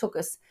Carmela took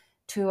us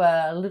to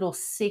a little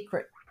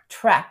secret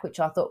track, which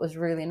I thought was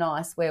really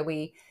nice, where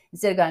we,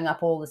 instead of going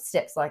up all the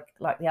steps like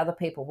the other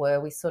people were,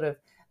 we sort of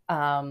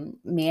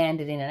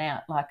meandered in and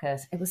out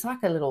it was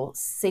like a little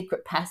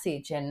secret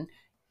passage, and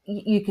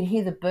you could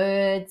hear the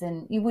birds,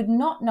 and you would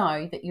not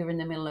know that you're in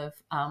the middle of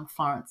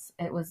Florence.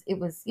 It was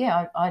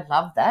I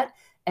loved that,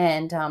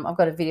 and I've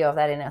got a video of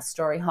that in our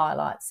story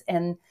highlights.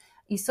 And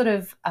you sort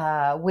of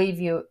weave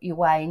your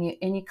way,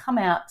 and you come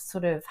out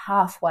sort of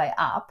halfway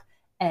up,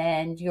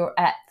 and you're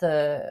at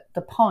the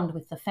pond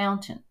with the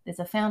fountain. There's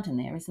a fountain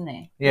there, isn't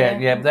there?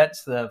 Yeah.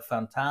 That's the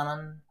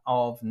Fountain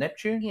of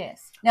Neptune.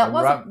 Yes. Now, it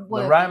wasn't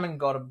working. The Roman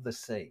god of the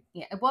sea.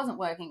 Yeah, it wasn't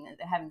working.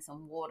 They're having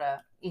some water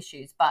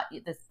issues, but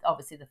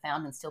obviously the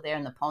fountain's still there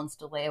and the pond's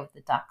still there with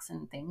the ducks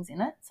and things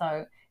in it.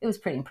 So it was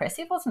pretty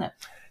impressive, wasn't it?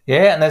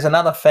 Yeah, and there's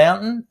another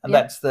fountain, and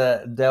that's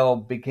the Del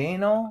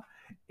Bicchino.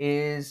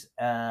 Is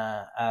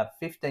a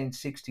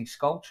 1560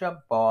 sculpture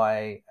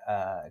by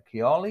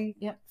Chioli,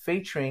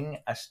 featuring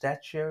a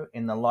statue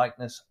in the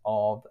likeness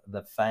of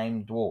the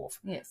famed dwarf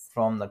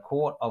from the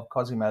court of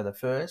Cosimo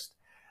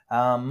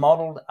I,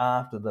 modelled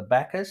after the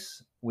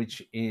Bacchus,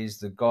 which is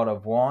the god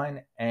of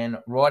wine, and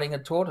riding a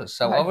tortoise.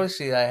 So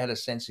obviously they had a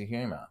sense of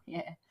humour.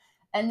 Yeah.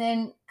 And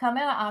then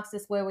Carmela asked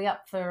us, were we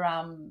up for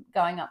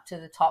going up to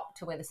the top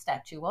to where the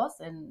statue was?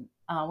 And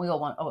we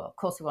all of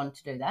course we wanted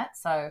to do that.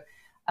 So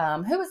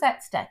who was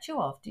that statue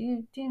of? Do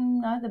you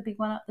know the big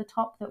one at the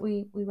top that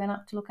we went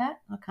up to look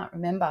at? I can't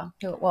remember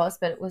who it was,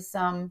 but it was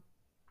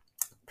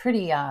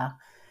pretty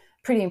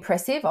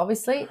impressive,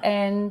 obviously.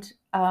 And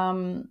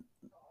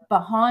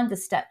behind the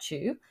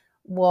statue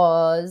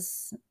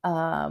was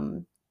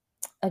the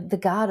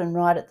garden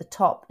right at the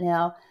top.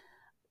 Now,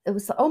 it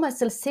was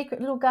almost a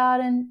secret little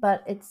garden,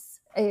 but it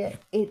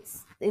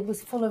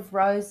was full of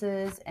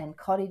roses and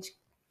cottage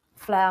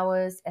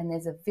flowers, and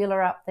there's a villa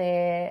up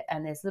there,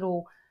 and there's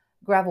little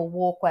gravel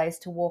walkways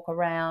to walk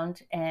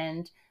around.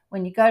 And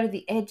when you go to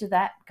the edge of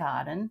that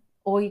garden,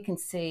 all you can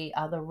see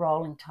are the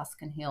rolling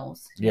Tuscan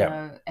hills. You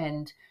know,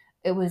 and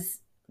that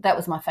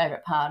was my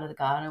favourite part of the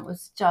garden. It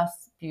was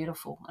just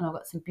beautiful, and I've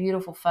got some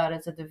beautiful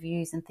photos of the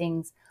views and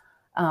things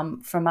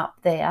from up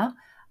there.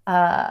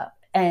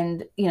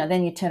 And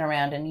then you turn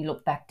around and you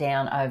look back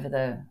down over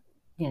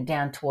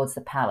down towards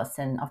the palace,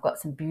 and I've got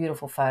some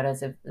beautiful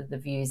photos of the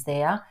views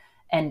there.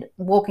 And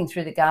walking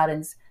through the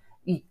gardens,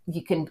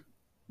 you can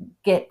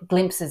get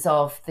glimpses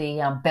of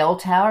the bell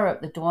tower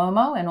at the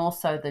Duomo and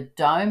also the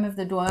dome of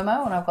the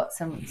Duomo, and I've got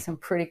some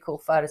pretty cool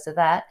photos of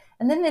that.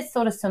 And then there's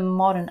sort of some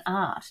modern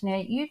art.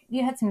 Now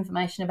you had some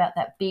information about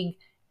that big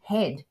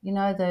head,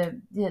 I've got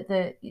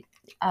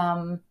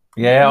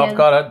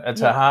it.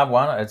 It's a hard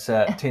one. It's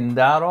a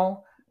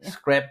Tindaro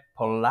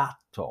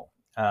Screpolato.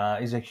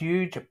 Is a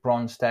huge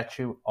bronze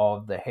statue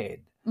of the head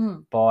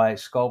by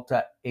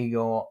sculptor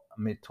Igor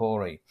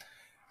Mittori.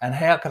 And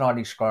how can I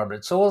describe it?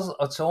 It's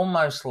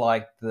almost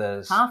like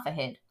the half a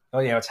head. Oh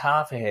yeah, it's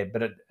half a head,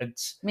 but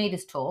it's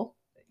meters tall.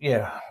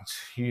 Yeah, it's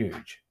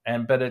huge,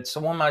 but it's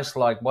almost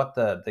like what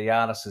the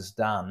artist has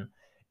done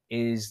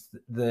is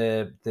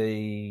the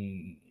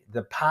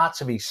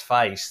parts of his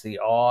face, the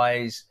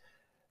eyes,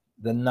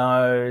 the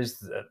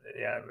nose,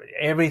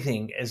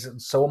 everything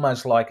it's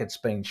almost like it's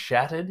been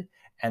shattered,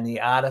 and the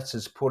artist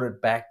has put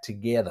it back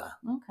together.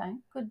 Okay,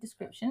 good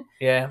description.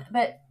 Yeah,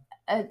 but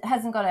it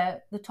hasn't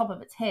got the top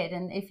of its head,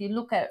 and if you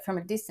look at it from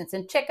a distance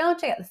and check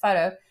out the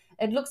photo,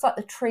 it looks like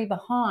the tree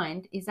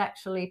behind is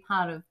actually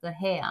part of the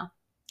hair.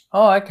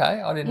 Oh,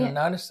 okay. I didn't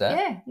notice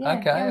that. Yeah.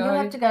 Okay. Yeah, you'll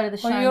have to go to the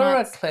show notes. You're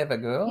a clever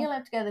girl. You'll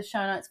have to go to the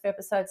show notes for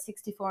episode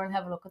 64 and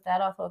have a look at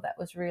that. I thought that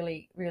was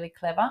really, really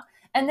clever.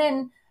 And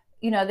then,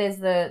 there's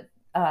the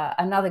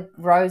another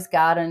rose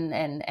garden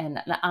and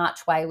an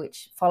archway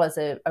which follows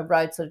a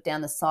road sort of down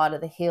the side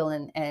of the hill,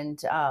 and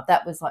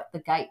that was like the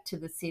gate to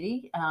the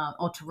city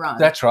or to Rome.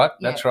 That's right.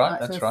 Yeah, that's right. so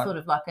That's it's right. sort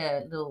of like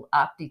a little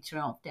Arc de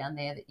Triomphe down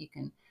there that you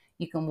can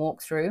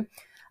walk through.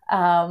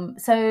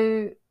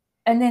 So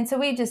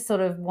we just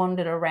sort of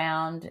wandered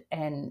around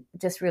and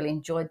just really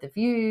enjoyed the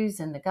views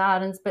and the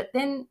gardens. But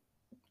then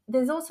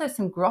there's also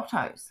some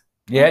grottos.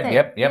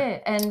 Yep. Yeah,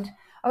 and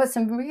I got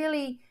some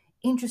really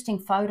interesting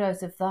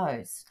photos of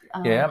those.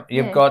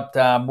 You've got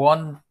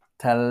one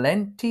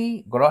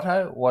Talenti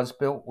Grotto was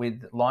built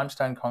with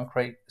limestone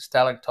concrete,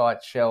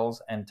 stalactite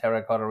shells and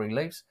terracotta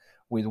reliefs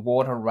with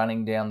water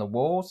running down the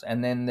walls.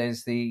 And then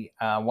there's the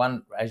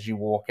one as you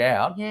walk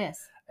out.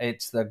 Yes.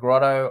 It's the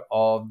Grotto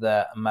of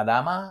the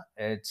Madama.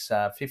 It's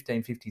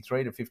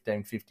 1553 to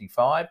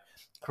 1555.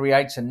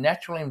 Creates a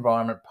natural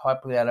environment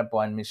populated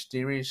by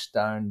mysterious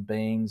stone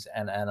beings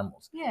and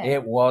animals. Yeah.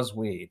 It was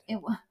weird.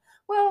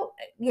 Well,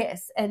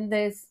 yes, and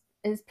there's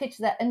pictures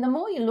of that, and the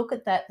more you look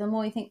at that, the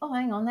more you think, oh,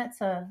 hang on, that's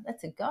a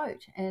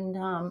goat, and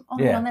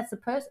hang on, that's a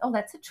person. Oh,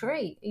 that's a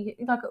tree.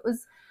 It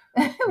was.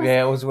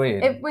 It was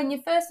weird. When you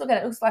first look at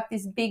it, it looks like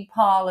this big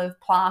pile of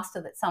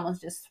plaster that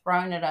someone's just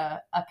thrown at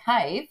a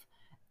cave.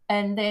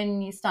 And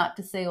then you start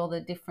to see all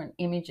the different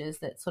images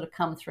that sort of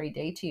come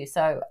 3D to you.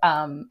 So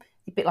a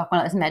bit like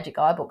one of those magic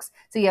eye books.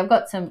 So yeah, I've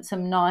got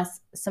some nice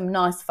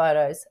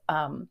photos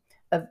of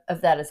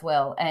that as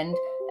well. And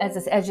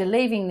as you're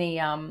leaving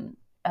the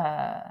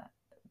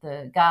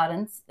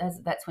gardens,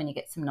 that's when you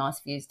get some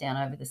nice views down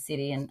over the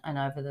city and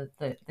over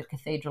the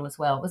cathedral as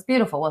well. It was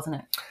beautiful, wasn't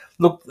it?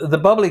 Look, the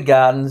Bubbly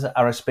Gardens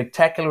are a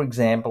spectacular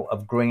example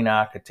of green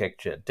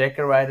architecture,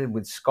 decorated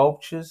with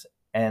sculptures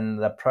and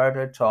the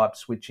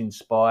prototypes which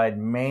inspired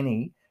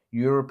many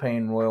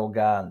European royal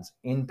gardens,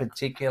 in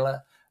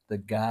particular the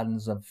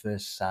Gardens of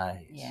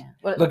Versailles. Yeah.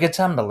 Well, look, it's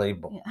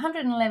unbelievable.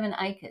 111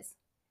 acres,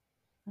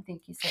 I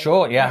think you said.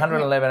 Sure,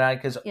 111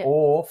 acres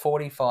or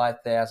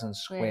 45,000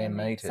 square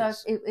metres. So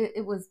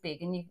it was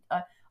big, and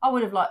I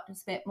would have liked to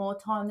spend more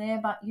time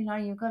there, but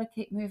you've got to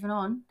keep moving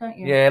on, don't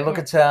you? Yeah, look,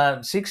 it's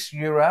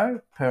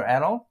 €6 per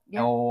adult,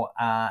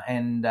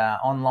 and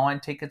online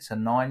tickets are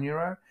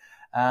 €9.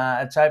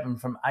 It's open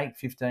from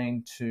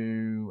 8:15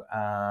 to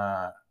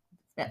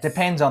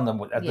depends on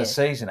the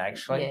season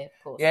actually. Yeah, of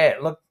course. Yeah,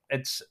 look,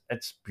 it's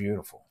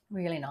beautiful.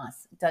 Really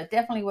nice. So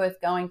definitely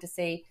worth going to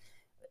see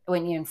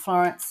when you're in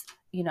Florence.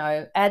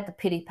 Add the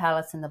Pitti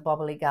Palace and the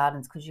Bobbly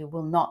Gardens because you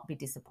will not be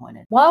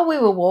disappointed. While we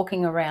were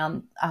walking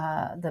around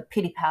the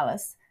Pitti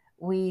Palace,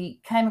 we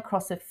came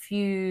across a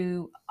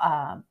few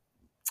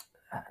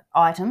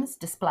items,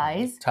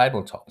 displays,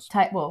 tabletops.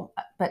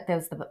 But there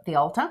was the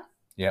altar.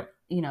 Yep.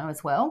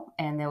 As well,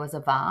 and there was a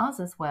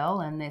vase as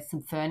well, and there's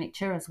some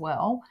furniture as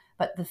well.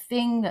 But the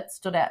thing that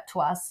stood out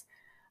to us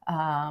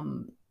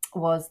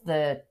was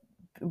the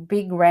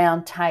big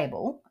round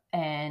table,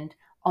 and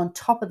on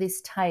top of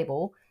this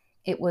table,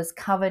 it was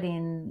covered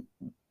in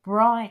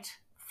bright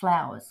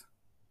flowers,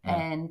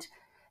 and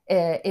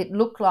it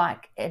looked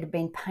like it had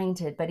been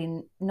painted, but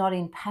not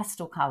in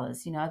pastel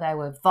colours. They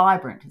were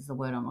vibrant, is the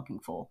word I'm looking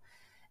for,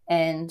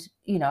 and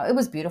it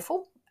was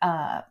beautiful.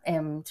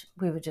 And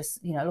we were just,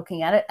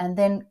 looking at it. And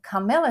then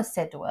Carmela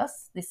said to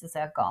us, this is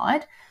our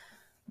guide,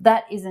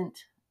 that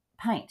isn't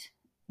paint.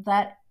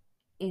 That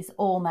is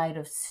all made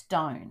of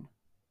stone.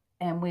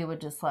 And we were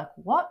just like,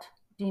 what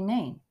do you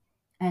mean?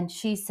 And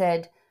she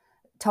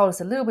told us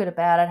a little bit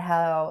about it,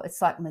 how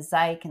it's like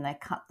mosaic, and they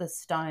cut the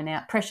stone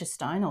out, precious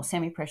stone or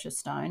semi-precious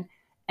stone,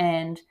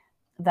 and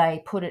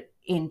they put it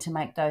in to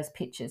make those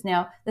pictures.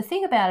 Now, the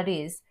thing about it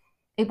is,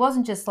 it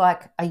wasn't just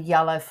like a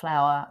yellow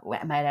flower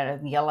made out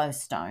of yellow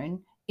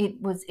stone.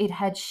 it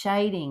had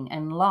shading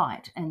and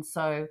light, and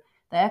so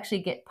they actually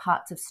get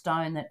parts of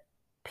stone that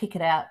pick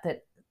it out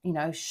that, you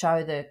know,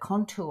 show the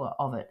contour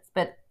of it,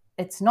 but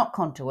it's not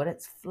contoured,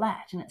 it's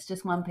flat, and it's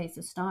just one piece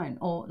of stone,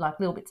 or like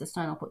little bits of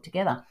stone all put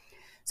together.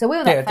 So we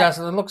were it does.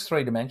 It looks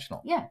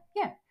three-dimensional. Yeah.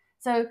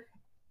 So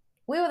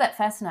we were that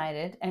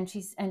fascinated, and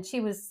she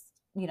was,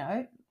 you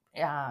know,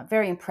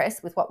 very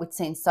impressed with what we'd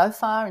seen so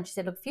far. And she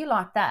said, look, if you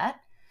like that,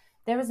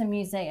 there is a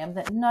museum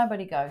that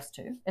nobody goes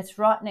to. It's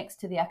right next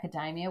to the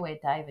Academia where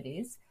David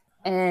is,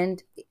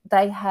 and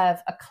they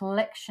have a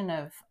collection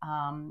of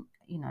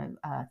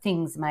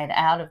things made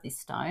out of this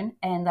stone,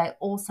 and they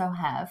also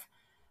have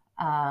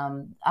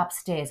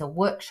upstairs a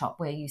workshop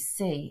where you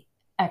see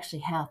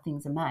actually how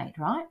things are made,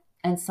 right?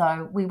 And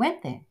so we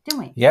went there, didn't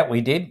we? Yeah,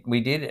 we did.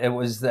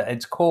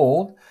 It's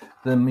called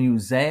the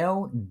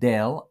Museo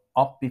del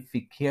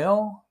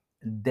Opificio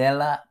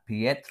della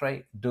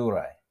Pietre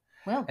Dure.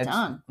 Well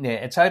done. Yeah,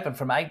 it's open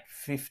from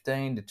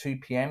 8:15 to 2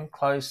 p.m.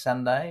 Closed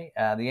Sunday.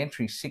 The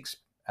entry is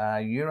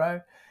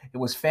 €6. It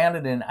was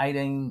founded in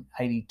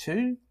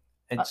 1882.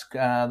 It's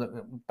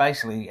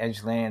basically,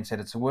 as Leanne said,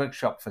 it's a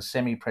workshop for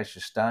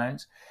semi-precious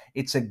stones.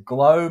 It's a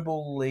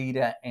global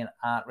leader in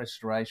art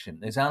restoration.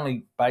 There's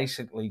only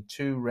basically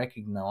 2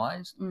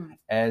 recognised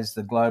as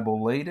the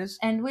global leaders.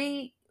 And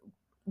we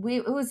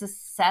it was a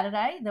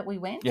Saturday that we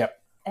went. Yep.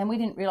 And we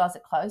didn't realise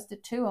it closed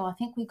at 2, and I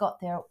think we got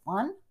there at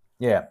 1.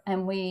 Yeah.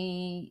 And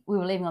we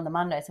were leaving on the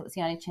Monday, so it was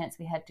the only chance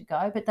we had to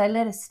go. But they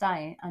let us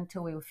stay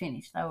until we were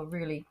finished. They were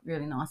really,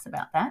 really nice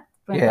about that.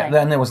 Yeah,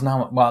 and there was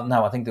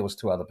I think there was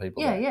 2 other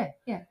people there.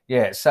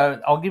 Yeah,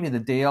 so I'll give you the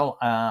deal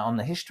on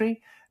the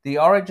history. The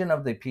origin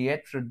of the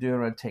Pietra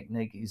Dura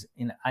technique is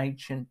in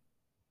ancient,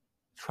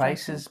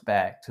 traces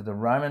back to the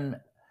Roman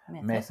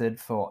method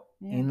for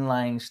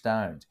inlaying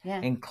stones.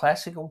 Yeah. In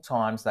classical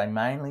times, they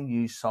mainly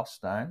used soft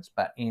stones,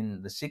 but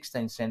in the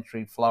 16th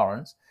century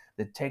Florence,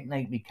 the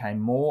technique became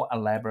more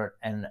elaborate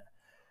and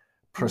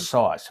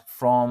precise.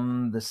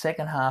 From the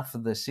second half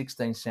of the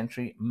 16th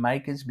century,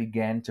 makers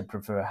began to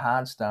prefer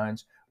hard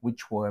stones,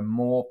 which were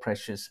more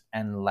precious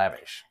and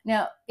lavish.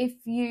 Now,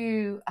 if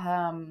you,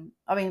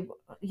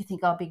 you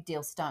think, oh, big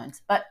deal,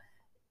 stones, but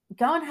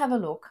go and have a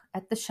look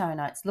at the show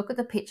notes, look at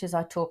the pictures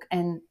I took,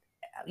 and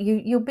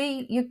you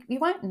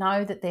won't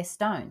know that they're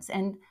stones.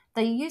 And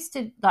they used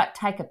to like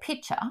take a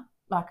picture,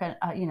 like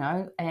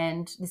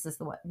and this is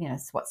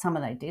what some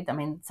of they did. I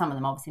mean, some of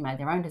them obviously made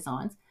their own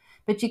designs,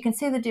 but you can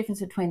see the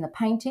difference between the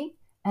painting,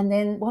 and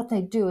then what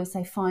they do is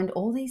they find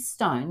all these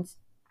stones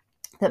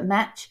that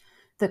match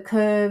the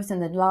curves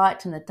and the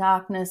light and the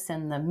darkness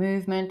and the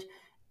movement,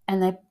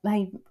 and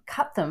they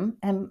cut them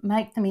and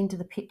make them into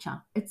the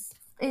picture.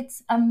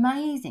 It's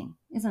amazing,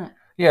 isn't it?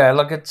 Yeah,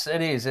 look, it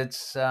is.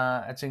 It's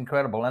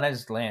incredible. And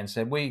as Lan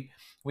said, we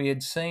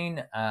had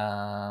seen.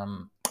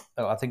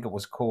 I think it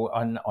was called.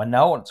 I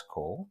know it's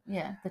called.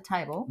 Yeah, the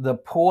table. The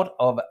port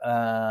of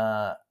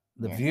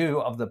view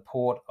of the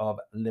port of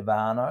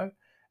Livorno,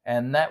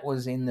 and that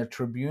was in the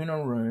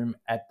tribunal room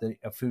at the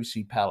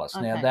Uffizi Palace.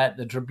 Okay. Now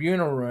the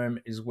tribunal room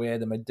is where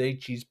the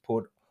Medicis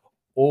put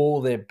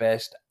all their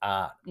best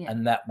art,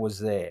 and that was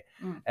there.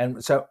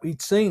 And so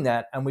we'd seen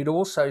that, and we'd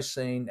also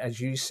seen,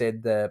 as you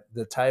said,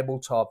 the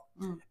tabletop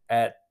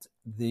at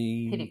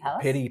the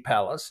Petty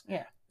Palace.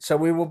 Yeah. So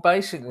we were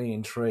basically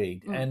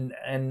intrigued,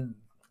 and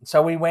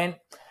so we went.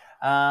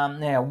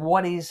 Now,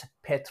 what is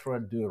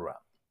Pietra Dura?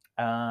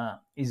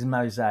 Is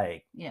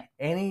mosaic. Yeah.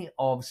 Any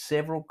of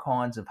several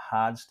kinds of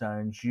hard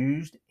stones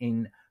used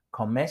in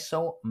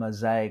commesso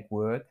mosaic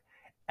work,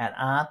 an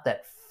art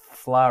that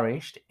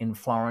flourished in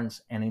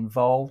Florence and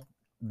involved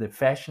the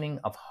fashioning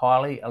of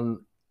highly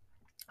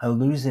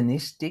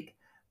illusionistic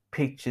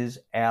pictures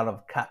out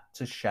of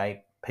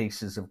cut-to-shape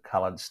pieces of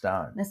coloured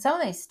stone. Now, some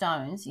of these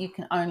stones you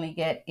can only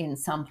get in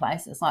some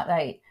places. Like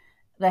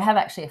they have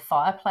actually a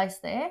fireplace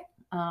there.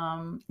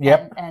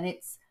 Yep. And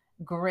it's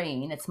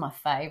green. It's my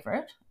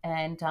favourite.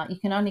 And you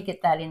can only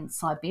get that in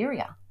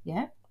Siberia.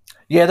 Yeah.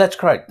 Yeah, that's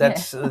correct.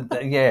 That's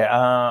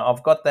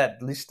I've got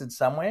that listed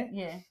somewhere.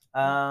 Yeah.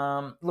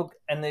 Look,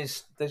 and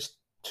there's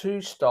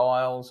 2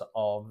 styles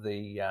of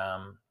the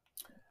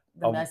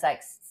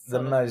mosaics.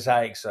 The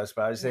mosaics, I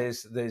suppose. Yeah.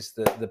 There's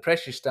the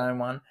precious stone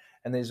one,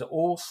 and there's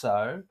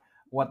also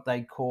what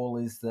they call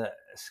is the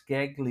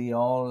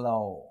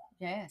scagliolo.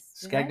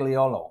 Yes.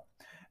 Scagliolo,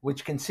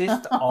 which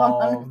consists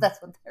of.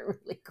 That's what they're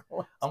really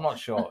called. I'm not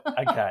sure.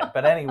 Okay,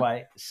 but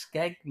anyway,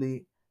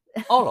 scagliolo,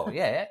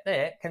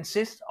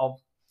 consists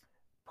of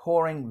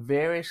pouring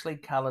variously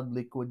coloured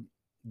liquid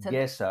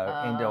gesso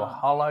into a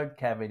hollowed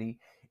cavity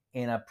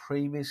in a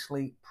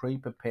previously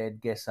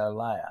pre-prepared gesso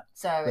layer.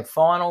 So the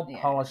final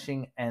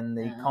polishing and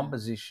the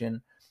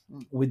composition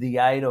with the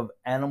aid of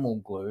animal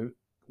glue,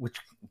 which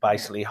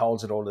basically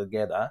holds it all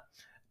together,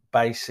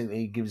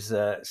 basically gives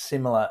a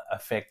similar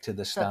effect to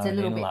the stone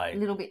inlay. A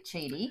little bit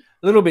cheaty.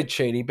 A little bit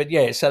cheaty, but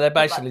yeah, so they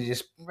basically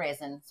just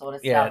resin sort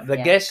of stuff. Yeah, the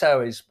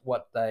gesso is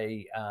what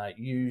they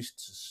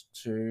used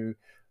to,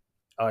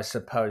 I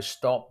suppose,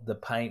 stop the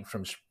paint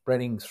from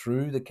spreading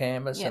through the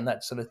canvas and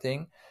that sort of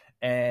thing.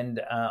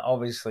 and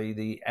obviously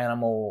the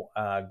animal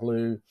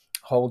glue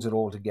holds it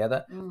all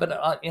together. But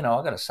I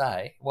got to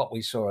say, what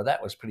we saw of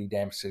that was pretty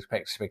damn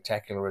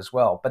spectacular as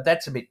well. But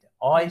that's a bit.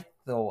 I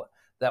thought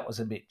that was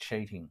a bit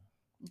cheating.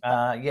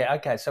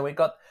 Okay. So we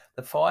got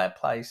the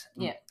fireplace.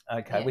 Yeah.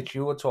 Okay, Yeah. which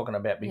you were talking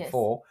about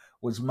before,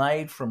 was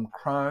made from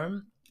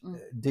chrome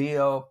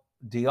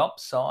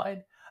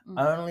diopside,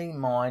 only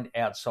mined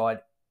outside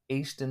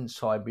eastern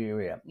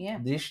Siberia. Yeah.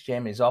 This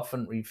gem is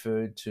often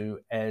referred to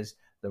as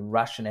the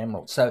Russian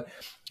emerald. So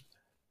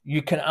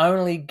you can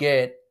only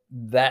get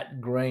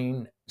that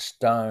green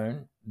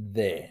stone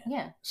there.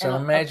 Yeah. So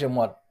imagine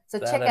what. So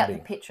check out the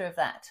picture of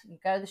that. You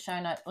go to the show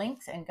note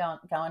links and go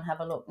and have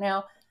a look.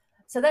 Now,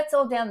 so that's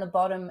all down the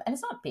bottom, and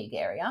it's not a big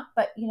area,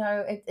 but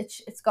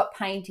it's got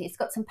painting. It's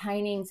got some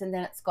paintings, and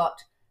then it's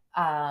got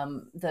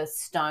the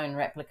stone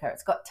replica.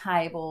 It's got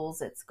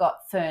tables. It's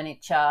got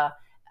furniture.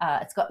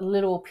 It's got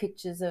little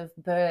pictures of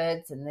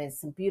birds, and there's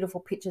some beautiful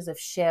pictures of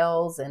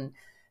shells, and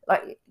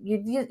like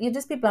you'd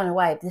just be blown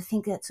away to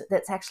think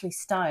that's actually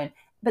stone.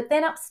 But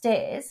then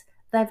upstairs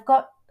they've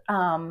got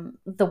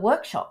the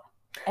workshop.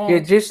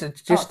 And, just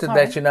to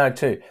let you know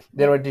too,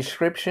 there are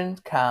description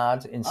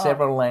cards in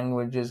several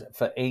languages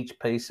for each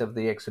piece of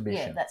the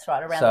exhibition. Yeah, that's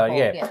right, around the hall.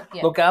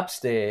 Yeah. Look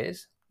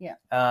upstairs. Yeah,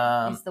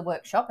 it's the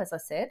workshop, as I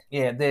said.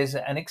 Yeah, there's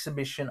an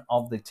exhibition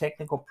of the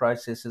technical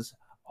processes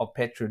of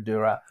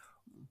Petrodura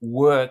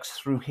works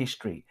through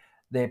history.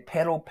 They're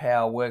pedal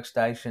power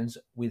workstations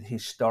with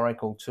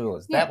historical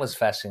tools. Yeah. That was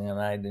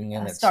fascinating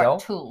in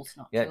itself. Historic tools,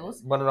 not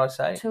tools. What did I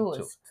say?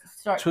 Tools.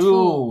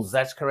 Tools,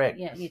 that's correct.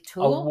 Yeah, your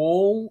tool. A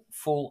wall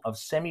full of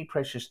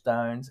semi-precious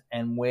stones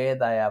and where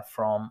they are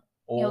from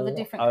all the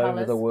different over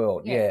colours. the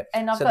world. Yeah.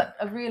 And I've got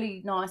a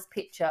really nice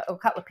picture, or a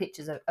couple of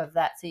pictures of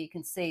that, so you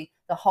can see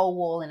the whole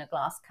wall in a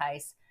glass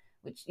case,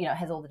 which,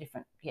 has all the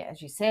different,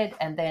 as you said,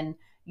 and then,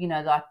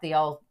 like the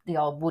old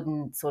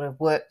wooden sort of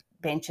work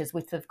benches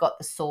which have got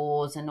the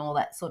saws and all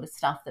that sort of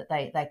stuff that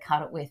they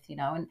cut it with,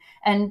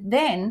 and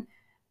then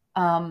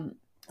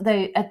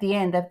they at the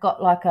end they've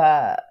got like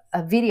a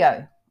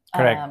video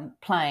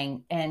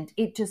playing, and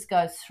it just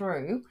goes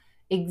through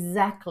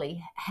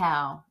exactly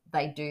how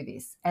they do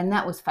this, and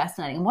that was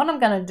fascinating. And what I'm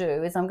going to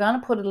do is I'm going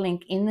to put a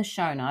link in the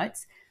show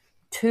notes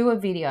to a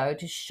video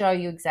to show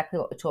you exactly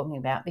what we're talking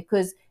about,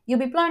 because you'll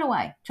be blown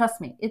away. Trust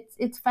me,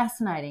 it's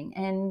fascinating,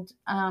 and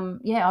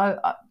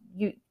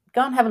you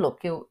go and have a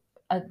look.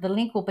 The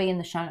link will be in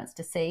the show notes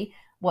to see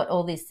what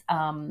all this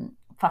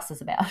fuss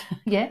is about.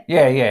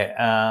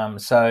 Yeah.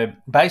 So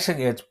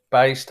basically, it's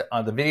based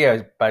on the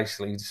video.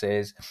 Basically,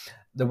 says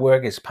the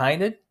work is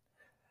painted,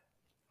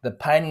 the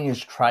painting is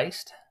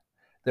traced,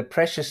 the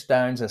precious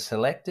stones are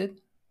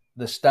selected,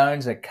 the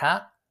stones are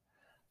cut,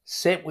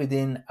 set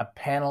within a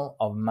panel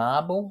of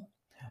marble,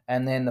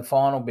 and then the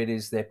final bit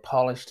is they're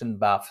polished and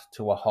buffed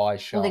to a high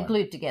shine. Well, they're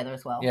glued together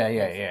as well.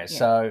 Yeah.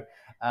 So,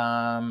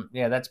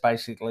 that's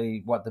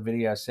basically what the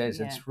video says.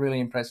 Yeah. It's really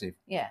impressive.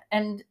 Yeah,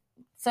 and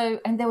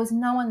there was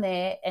no one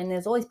there, and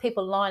there's always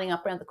people lining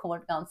up around the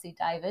corner to go and see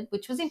David,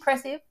 which was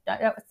impressive.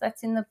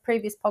 That's in the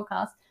previous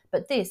podcast,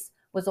 but this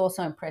was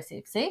also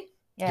impressive. See?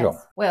 Yes. Sure.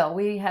 Well,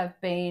 we have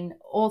been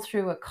all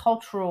through a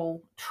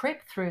cultural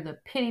trip through the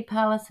Pitti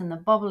Palace and the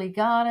Bobbly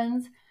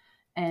Gardens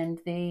and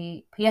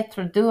the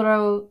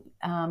Pietroduro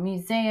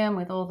Museum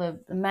with all the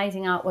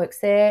amazing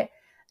artworks there.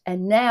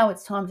 And now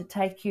it's time to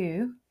take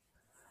you,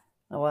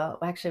 well,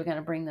 actually we're going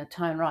to bring the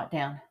tone right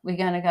down. We're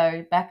going to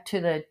go back to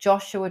the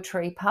Joshua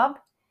Tree pub,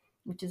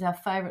 which is our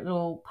favourite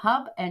little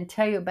pub, and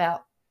tell you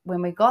about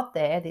when we got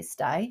there this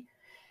day,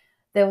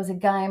 there was a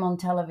game on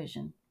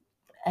television.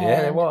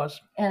 There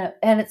was.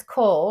 And it's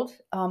called,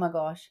 oh my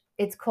gosh,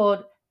 it's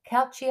called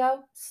Calcio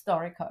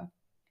Storico.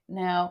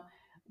 Now,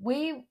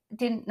 we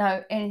didn't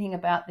know anything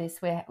about this.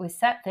 We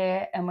sat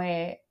there and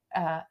we're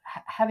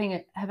having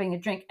a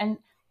drink. And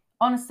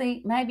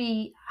honestly,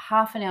 maybe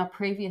half an hour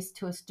previous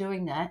to us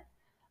doing that,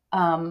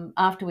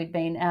 after we'd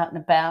been out and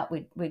about,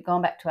 we'd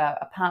gone back to our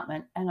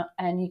apartment,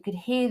 and you could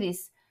hear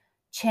this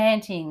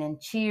chanting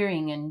and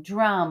cheering and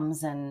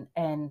drums and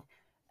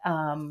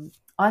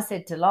I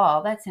said to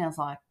Lyle, that sounds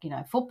like,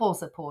 football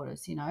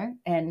supporters,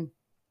 and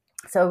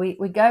so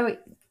we go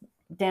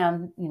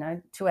down,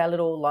 to our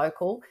little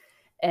local,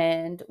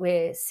 and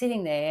we're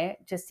sitting there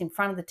just in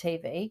front of the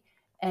TV,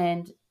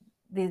 and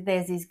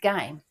there's this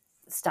game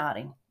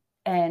starting,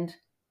 and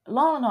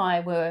Lyle and I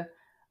were,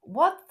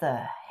 what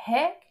the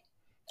heck?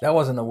 That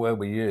wasn't a word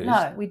we used.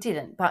 No, we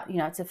didn't, but,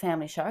 it's a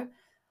family show.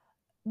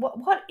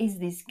 What is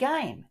this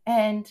game?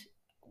 And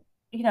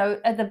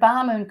the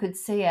barman could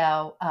see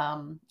our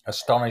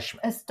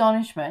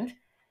astonishment,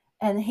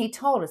 and he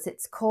told us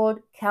it's called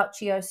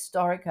Calcio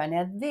Storico.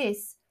 Now,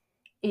 this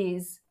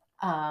is,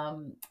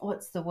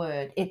 what's the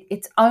word?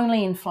 It's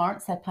only in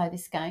Florence they play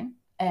this game,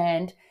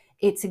 and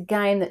it's a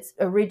game that's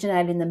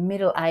originated in the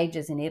Middle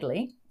Ages in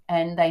Italy,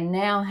 and they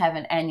now have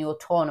an annual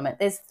tournament.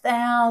 There's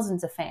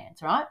thousands of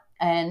fans, right?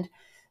 And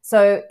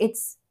so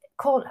it's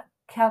called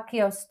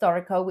Calcio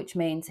Storico, which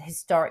means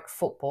historic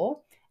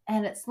football.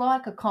 And it's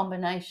like a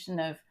combination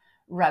of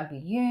rugby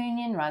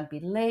union, rugby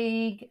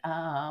league,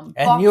 And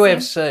boxing,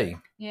 UFC.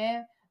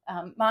 yeah,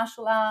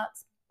 martial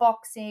arts,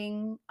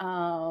 boxing,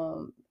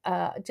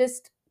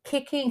 just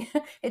kicking.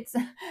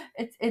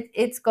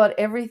 It's got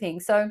everything.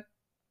 So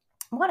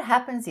what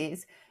happens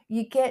is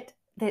you get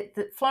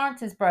the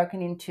Florence is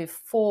broken into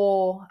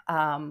four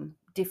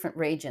different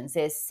regions.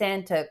 There's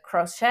Santa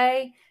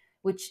Croce,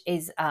 which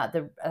is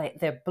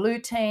the blue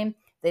team.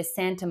 There's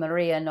Santa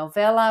Maria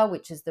Novella,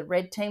 which is the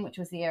red team, which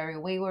was the area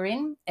we were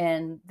in,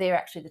 and they're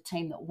actually the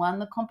team that won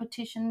the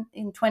competition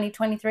in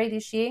 2023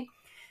 this year.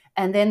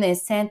 And then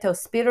there's Santo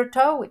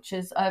Spirito, which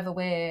is over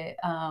where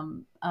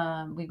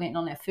we went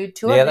on our food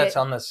tour. Yeah, that's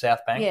on the South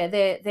Bank. Yeah,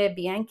 they're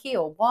Bianchi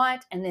or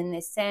white. And then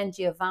there's San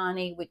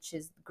Giovanni, which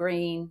is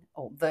green,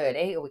 or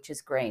Verde, which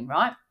is green,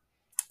 right?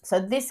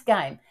 So this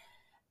game,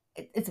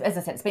 as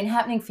I said, it's been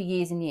happening for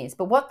years and years.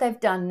 But what they've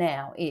done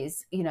now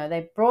is,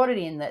 they've brought it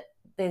in that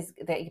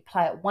you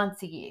play it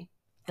once a year.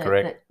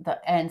 Correct.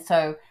 And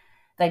so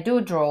they do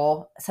a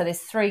draw. So there's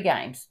 3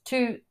 games.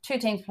 Two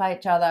teams play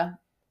each other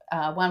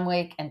 1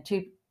 week, and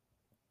two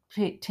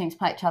teams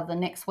play each other the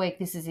next week.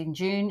 This is in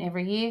June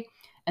every year.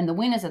 And the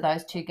winners of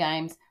those 2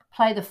 games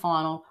play the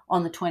final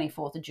on the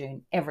 24th of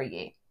June every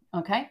year.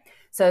 Okay?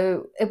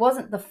 So it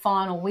wasn't the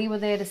final we were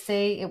there to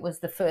see. It was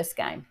the first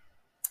game.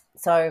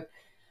 So,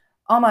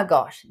 oh my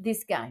gosh,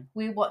 this game,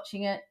 we're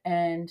watching it,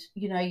 and,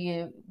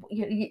 you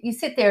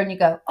sit there and you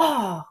go,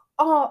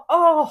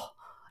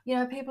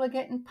 people are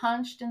getting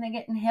punched and they're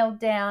getting held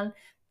down.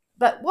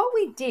 But what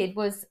we did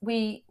was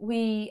we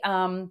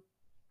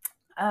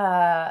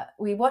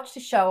watched a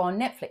show on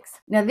Netflix.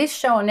 Now, this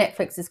show on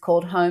Netflix is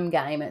called Home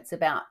Game. It's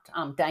about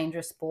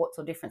dangerous sports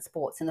or different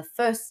sports. And the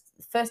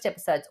first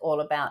episode's all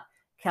about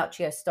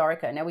Calcio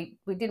Storico. Now, we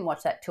didn't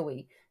watch that till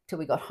we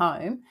got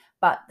home,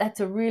 but that's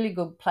a really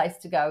good place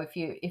to go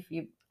if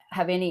you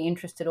have any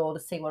interest at all to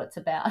see what it's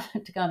about,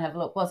 to go and have a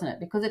look, wasn't it?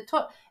 Because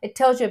it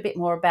tells you a bit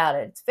more about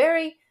it. It's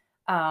very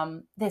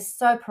they're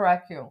so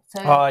parochial.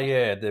 So, oh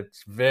yeah,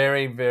 it's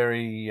very,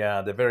 very.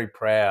 They're very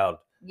proud.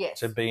 Yes.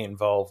 To be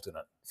involved in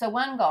it. So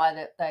one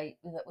guy that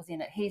was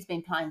in it, he's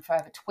been playing for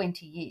over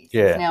 20 years.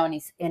 Yeah. He's now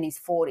in his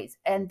 40s,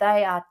 and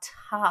they are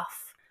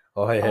tough.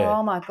 Oh yeah.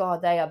 Oh my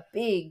God, they are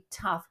big,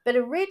 tough. But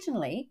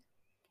originally,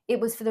 it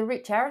was for the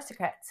rich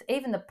aristocrats.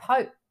 Even the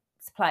Pope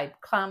played.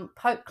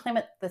 Pope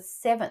Clement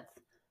VII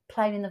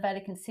played in the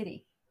Vatican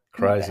City.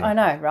 Crazy. I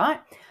know, right?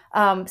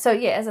 So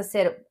yeah, as I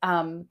said,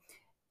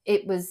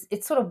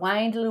 it sort of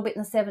waned a little bit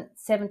in the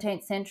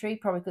 17th century,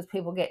 probably because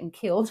people were getting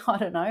killed. I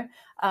don't know.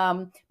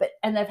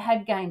 And they've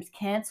had games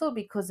cancelled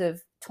because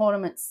of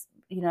tournaments,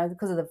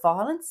 because of the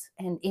violence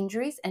and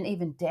injuries and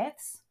even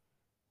deaths.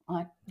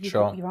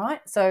 Sure. You're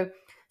right. So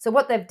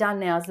what they've done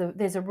now is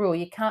there's a rule.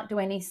 You can't do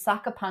any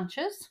sucker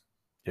punches.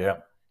 Yeah.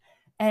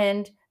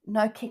 And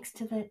no kicks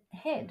to the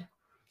head.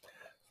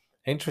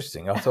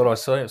 Interesting. I thought I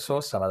saw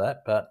some of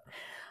that, but.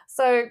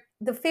 So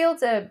the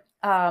fields are,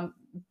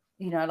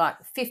 like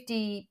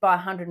 50 by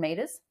 100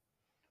 metres.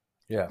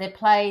 Yeah. They're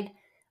played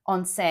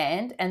on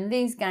sand, and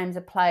these games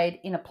are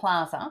played in a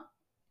plaza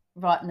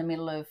right in the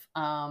middle of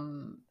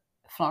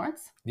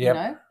Florence.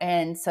 Yep.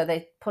 And so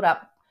they put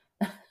up,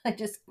 they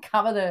just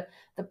cover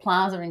the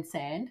plaza in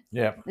sand.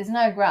 Yeah. There's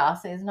no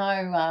grass. There's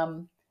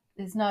no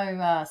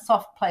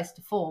soft place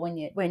to fall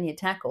when you're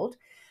tackled.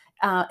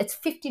 It's a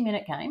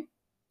 50-minute game.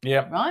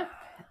 Yep. Right?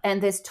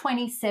 And there's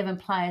 27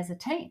 players a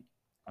team.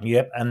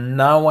 Yep. And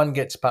no one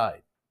gets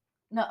paid.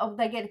 No,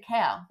 they get a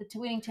cow. The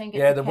winning team gets a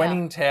cow. Yeah, the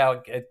winning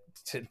team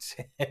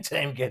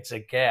gets a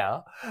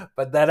cow,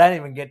 but they don't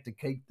even get to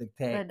keep the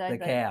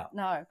cow.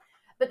 No,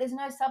 but there's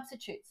no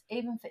substitutes,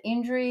 even for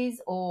injuries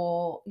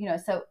or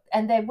So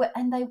and they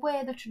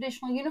wear the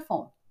traditional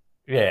uniform.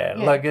 Yeah.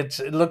 Like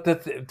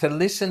to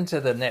listen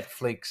to the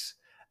Netflix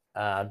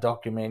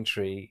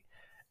documentary,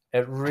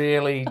 it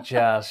really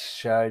just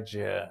showed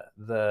you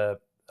the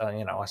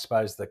I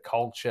suppose the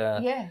culture.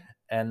 Yeah.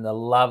 And the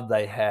love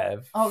they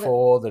have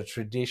for the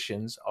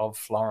traditions of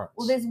Florence.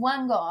 Well, there's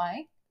one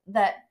guy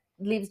that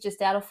lives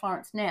just out of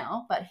Florence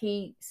now, but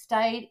he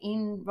stayed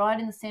right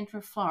in the centre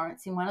of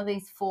Florence in one of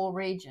these 4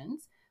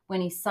 regions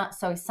when his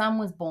son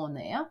was born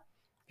there.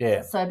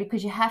 Yeah. So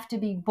because you have to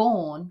be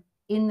born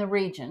in the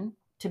region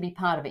to be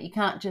part of it. You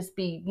can't just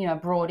be,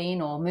 brought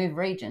in or move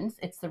regions.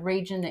 It's the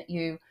region that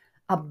you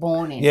are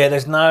born in. Yeah,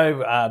 there's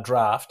no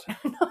draft.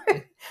 No.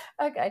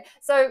 Okay.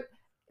 So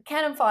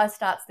cannon fire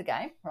starts the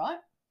game, right?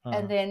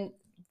 And then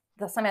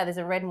somehow there's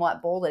a red and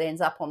white ball that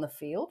ends up on the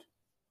field.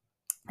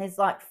 There's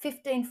like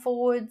 15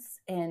 forwards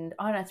and,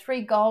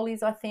 3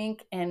 goalies, I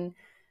think. And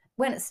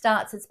when it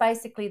starts, it's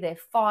basically they're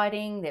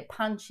fighting, they're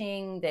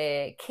punching,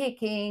 they're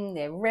kicking,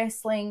 they're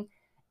wrestling.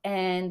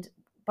 And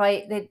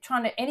they're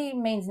trying to, any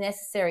means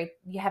necessary,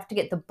 you have to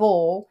get the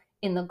ball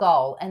in the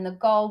goal. And the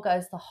goal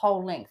goes the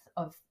whole length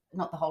of,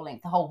 not the whole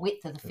length, the whole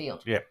width of the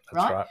field. Yeah,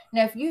 that's right.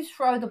 Now, if you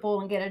throw the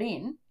ball and get it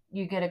in,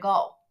 you get a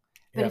goal.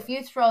 But if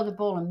you throw the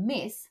ball and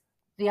miss,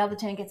 the other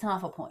team gets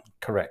half a point.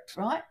 Correct.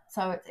 Right?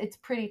 So it's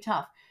pretty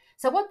tough.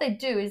 So what they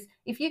do is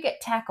if you get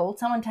tackled,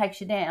 someone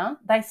takes you down,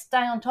 they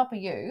stay on top of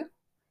you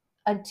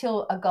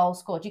until a goal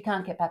scored. You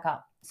can't get back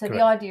up. So Correct.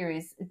 the idea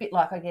is a bit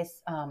like, I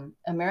guess,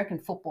 American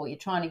football. You're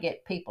trying to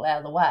get people out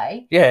of the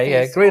way.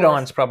 Yeah.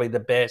 Gridiron's probably the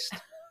best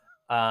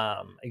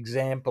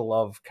example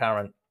of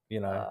current,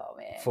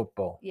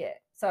 football. Yeah.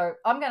 So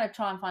I'm going to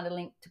try and find a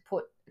link to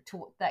put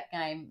to that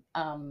game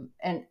and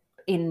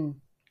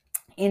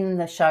in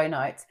the show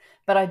notes.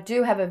 But I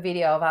do have a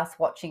video of us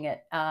watching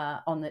it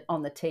on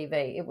the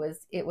TV. It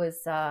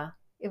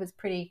was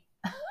pretty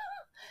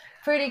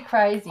pretty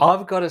crazy.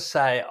 I've got to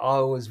say, I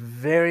was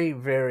very,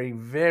 very,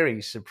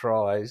 very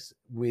surprised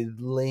with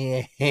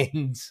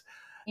Leanne's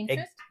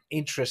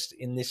interest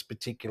in this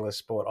particular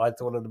sport. I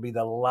thought it would be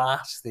the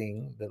last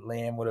thing that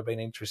Leanne would have been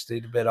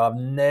interested, but I've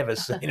never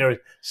seen her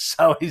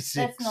so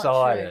excited. That's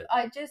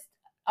not true.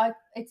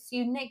 It's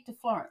unique to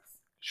Florence.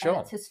 Sure.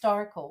 And it's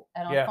historical,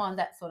 and I find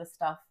that sort of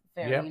stuff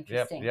very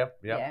interesting. Yep.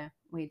 Yeah,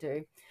 we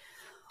do.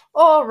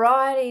 All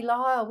righty,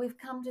 Lyle, we've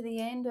come to the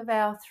end of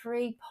our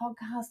 3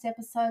 podcast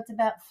episodes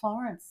about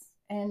Florence.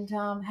 And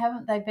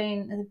haven't they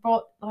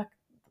brought,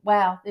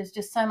 wow, there's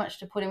just so much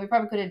to put in. We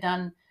probably could have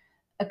done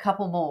a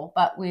couple more,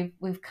 but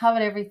we've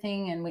covered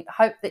everything, and we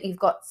hope that you've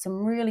got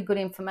some really good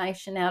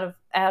information out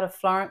of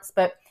Florence.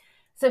 But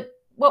so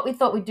what we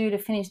thought we'd do to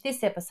finish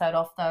this episode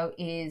off, though,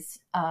 is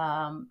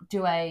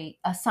do a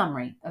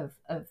summary of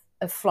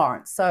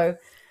Florence. So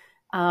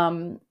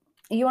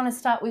you want to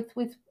start with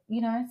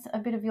a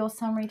bit of your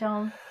summary,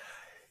 Don?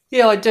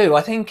 Yeah, I do.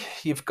 I think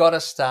you've got to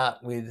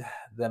start with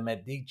the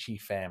Medici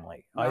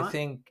family. Right. I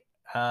think,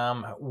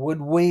 would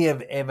we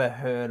have ever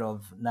heard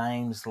of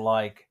names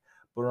like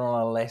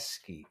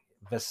Brunelleschi,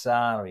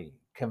 Vasari,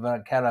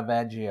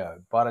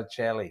 Caravaggio,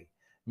 Botticelli,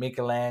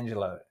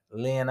 Michelangelo,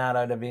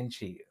 Leonardo da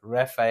Vinci,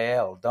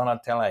 Raphael,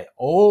 Donatello,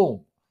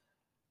 all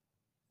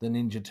the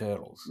Ninja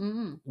Turtles,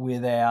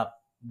 without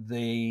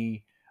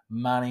the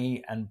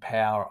money and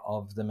power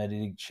of the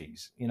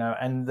Medicis,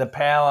 and the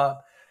power,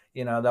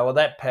 they were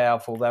that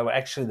powerful. They were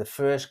actually the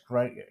first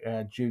great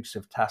dukes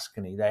of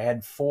Tuscany. They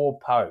had 4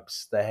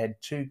 popes. They had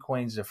 2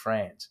 queens of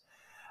France.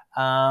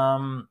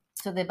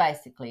 So they're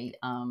basically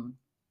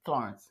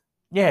Florence.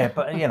 Yeah,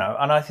 but, and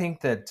I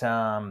think that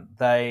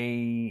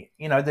they,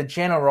 the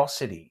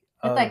generosity.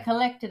 But they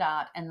collected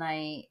art and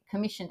they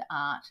commissioned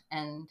art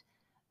and,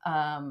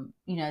 so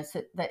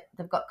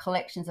they've got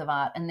collections of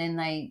art, and then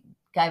they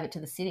gave it to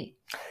the city.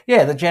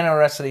 Yeah, the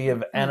generosity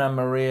of Anna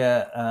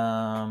Maria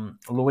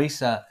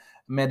Luisa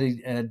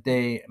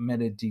de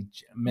Medici.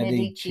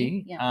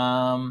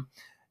 Yeah.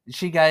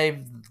 She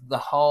gave the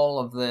whole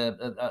of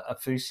the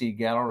Uffizi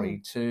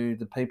Gallery to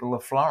the people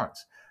of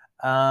Florence.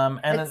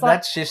 And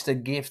that's just a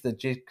gift that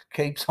just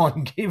keeps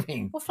on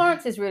giving. Well,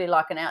 Florence is really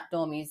like an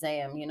outdoor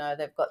museum.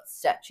 They've got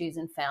statues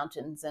and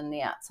fountains and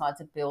the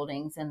outsides of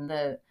buildings and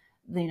the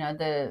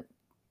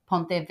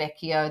Ponte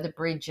Vecchio, the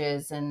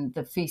bridges, and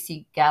the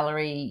Uffizi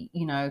Gallery,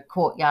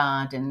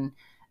 courtyard, and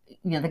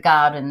the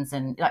gardens,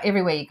 and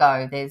everywhere you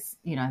go, there's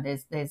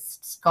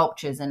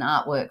sculptures and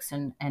artworks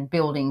and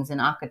buildings and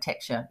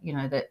architecture.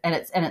 And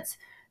it's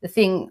the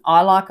thing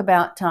I like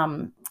about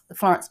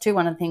Florence too.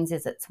 One of the things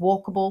is it's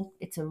walkable.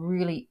 It's a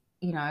really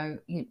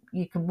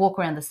you can walk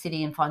around the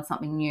city and find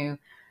something new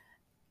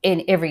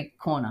in every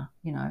corner.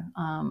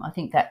 I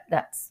think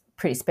that's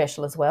pretty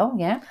special as well.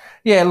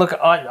 Yeah. Look,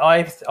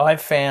 I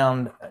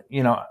found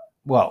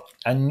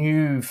a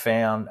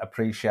newfound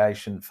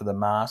appreciation for the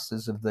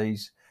masters of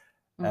these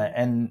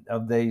and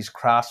of these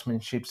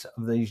craftsmanships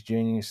of these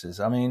geniuses.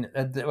 I mean,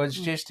 it was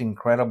just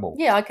incredible.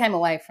 Yeah, I came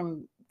away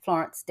from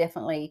Florence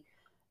definitely,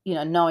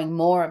 knowing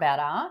more about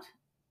art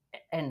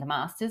and the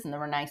masters and the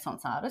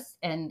Renaissance artists,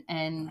 and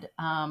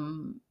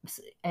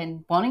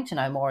wanting to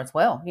know more as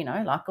well.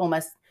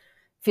 Almost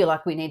feel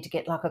like we need to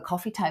get like a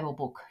coffee table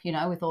book,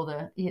 with all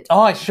the.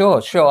 Oh,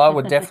 sure. I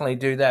would definitely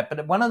do that.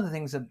 But one of the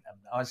things that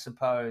I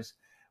suppose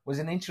was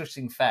an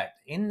interesting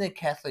fact in the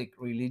Catholic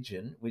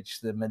religion,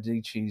 which the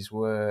Medicis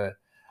were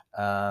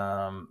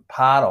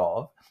part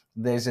of,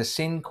 there's a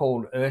sin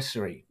called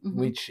usury,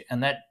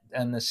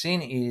 and the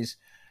sin is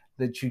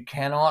that you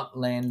cannot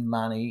lend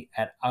money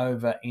at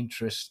over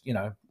interest,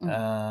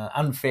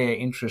 unfair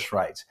interest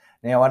rates.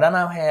 Now, I don't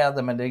know how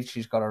the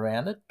Medicis got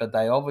around it, but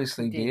they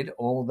obviously did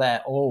all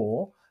that,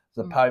 or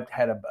the Pope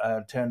had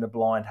turned a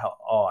blind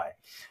eye.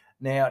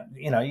 Now,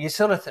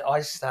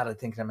 I started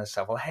thinking to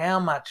myself, well, how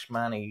much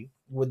money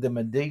would the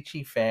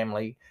Medici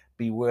family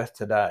be worth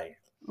today?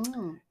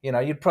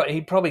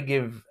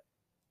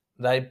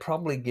 They'd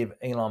probably give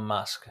Elon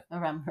Musk a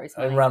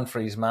run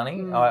for his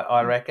money,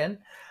 I reckon.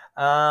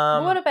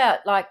 What about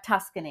like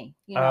Tuscany?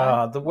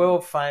 The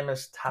world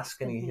famous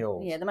Tuscany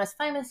hills. Yeah, the most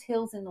famous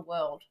hills in the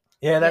world.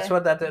 Yeah, that's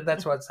what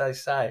they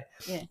say.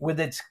 Yeah. With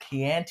its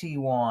Chianti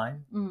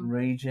wine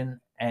region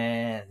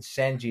and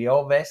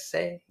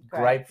Sangiovese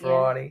grape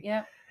variety,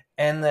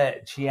 and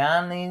the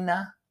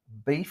Chianina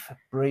beef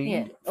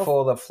breed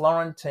for the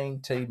Florentine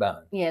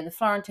T-bone. Yeah, the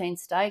Florentine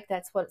steak.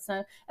 That's what it's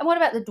known. And what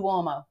about the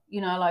Duomo?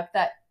 Like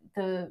that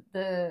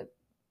the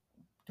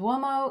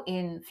Duomo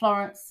in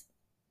Florence.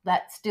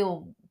 That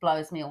still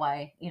blows me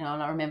away, and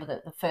I remember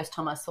that the first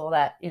time I saw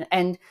that,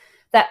 and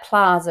that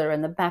plaza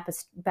and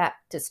the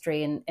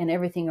baptistry and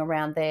everything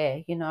around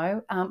there, you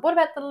know. What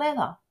about the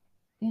leather?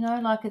 You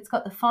know, like it's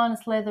got the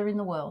finest leather in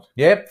the world.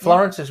 Yep,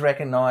 Florence is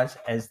recognised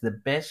as the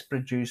best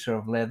producer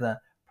of leather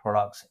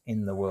products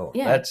in the world.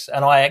 Yeah.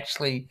 And I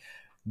actually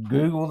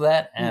Googled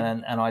that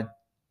and I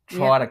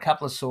tried a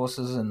couple of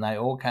sources and they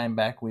all came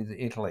back with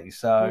Italy.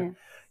 So,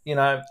 you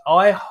know,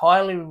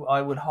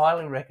 I would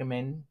highly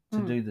recommend to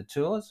do the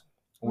tours.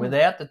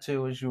 Without the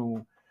tours,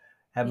 you'll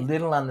have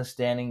little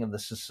understanding of the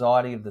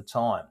society of the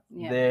time.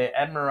 Their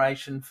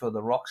admiration for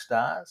the rock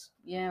stars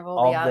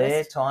of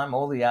their time,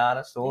 all the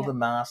artists, all the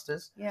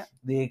masters,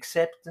 the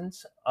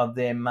acceptance of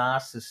their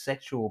masters'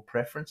 sexual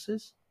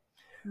preferences.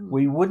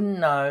 We wouldn't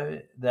know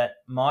that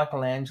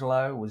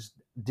Michelangelo was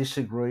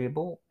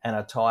disagreeable and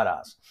a tight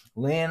ass.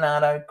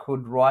 Leonardo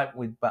could write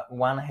with but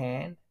one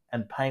hand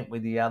and paint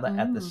with the other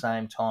at the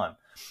same time.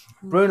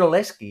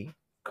 Brunelleschi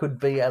could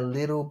be a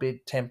little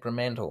bit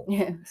temperamental.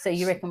 Yeah, so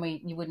you reckon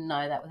you wouldn't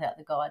know that without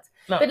the guides.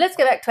 No. But let's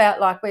go back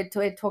to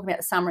we're talking about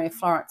the summary of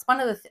Florence. One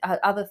of the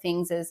other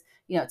things is,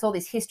 you know, it's all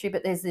this history,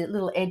 but there's the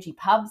little edgy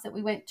pubs that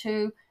we went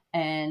to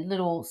and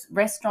little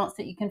restaurants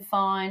that you can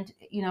find,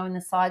 you know, in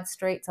the side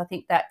streets. I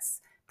think that's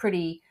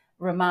pretty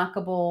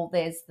remarkable.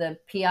 There's the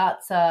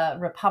Piazza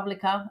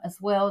Repubblica as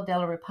well,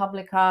 Della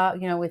Repubblica,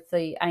 you know, with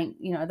the,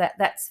 you know,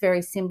 that's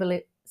very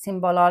symbolic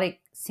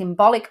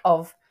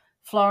of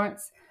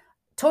Florence.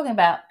 Talking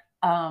about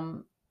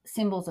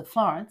symbols of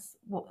Florence,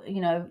 you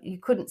know, you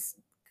couldn't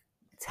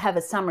have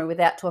a summary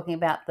without talking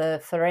about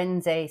the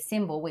Firenze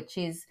symbol, which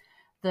is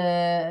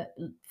the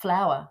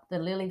flower, the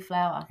lily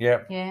flower.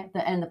 Yeah.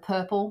 And the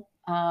purple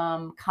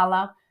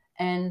colour,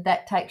 and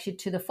that takes you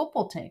to the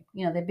football team.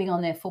 You know, they're big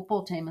on their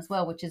football team as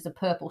well, which is a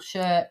purple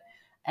shirt.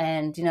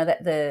 And, you know,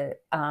 that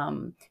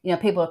you know,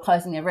 people are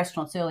closing their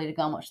restaurants early to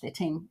go and watch their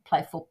team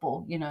play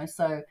football, you know,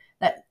 so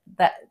that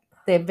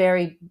they're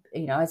very,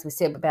 you know, as we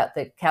said about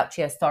the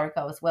Calcio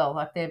Storico as well,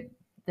 like they're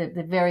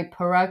very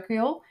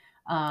parochial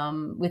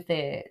with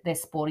their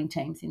sporting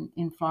teams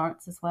in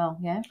Florence as well.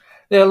 Yeah.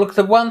 Look,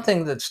 the one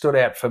thing that stood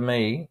out for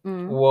me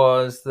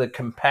was the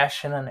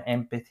compassion and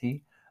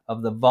empathy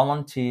of the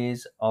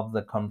volunteers of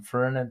the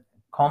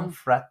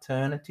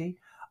confraternity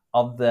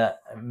of the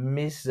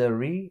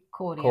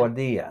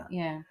Misericordia.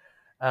 Yeah.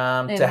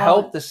 To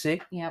help the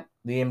sick,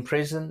 the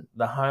imprisoned,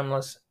 the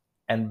homeless,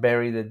 and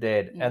bury the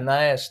dead. And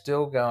they are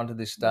still going to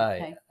this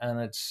day. And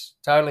it's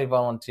totally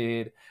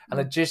volunteered. And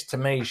it just, to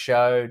me,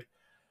 showed,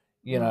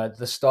 you know,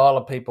 the style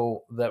of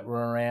people that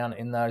were around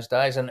in those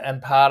days.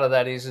 And part of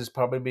that is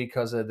probably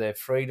because of their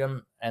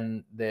freedom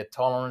and their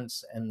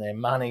tolerance and their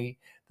money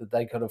that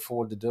they could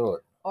afford to do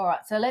it. All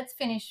right. So let's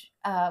finish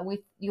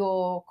with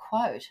your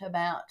quote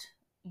about,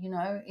 you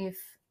know, if...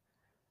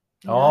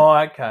 You know,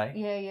 okay.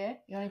 Yeah.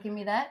 You want to give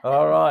me that?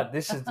 All right.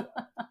 This is...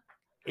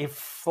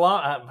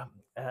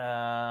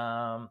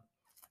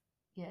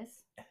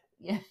 Yes.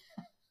 Yeah.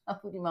 I'll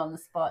put him on the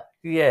spot.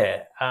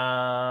 Yeah.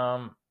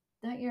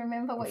 Don't you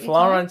remember what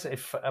Florence,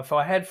 if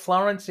I had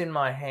Florence in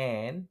my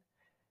hand...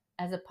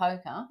 As a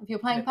poker? If you're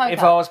playing poker?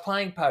 If I was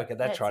playing poker,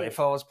 that's right. It. If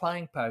I was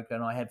playing poker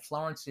and I had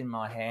Florence in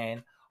my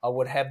hand, I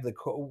would have the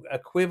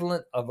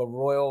equivalent of a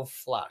royal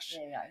flush.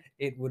 There you go.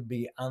 It would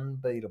be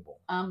unbeatable.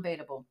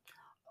 Unbeatable.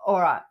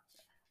 All right.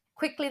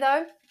 Quickly,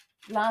 though,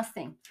 last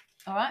thing.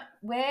 All right.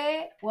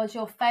 Where was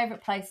your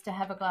favourite place to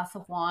have a glass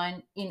of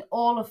wine in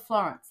all of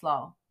Florence,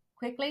 Lowell?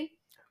 Quickly.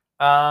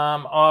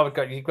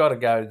 You've got to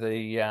go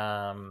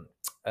the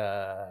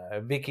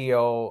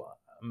Vecchio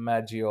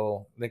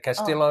Maggio, the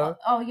Castillo.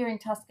 Oh, you're in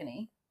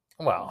Tuscany.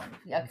 Well,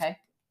 okay.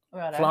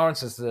 Righto.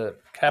 Florence is the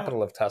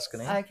capital of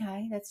Tuscany.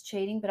 Okay, that's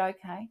cheating, but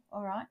okay.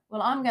 All right.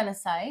 Well, I'm going to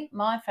say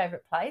my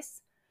favourite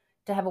place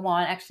to have a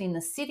wine actually in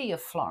the city of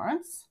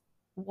Florence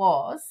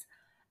was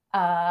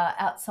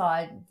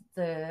outside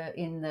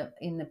in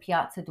the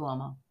Piazza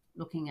Duomo,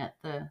 looking at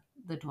the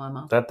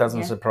Duomo. That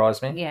doesn't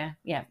surprise me.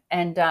 Yeah.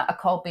 And a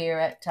cold beer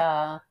at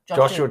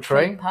Joshua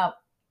Tree Pub.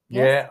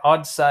 Yes. Yeah,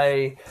 I'd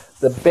say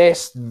the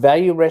best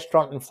value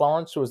restaurant in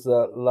Florence was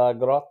the La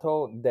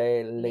Grotto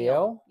de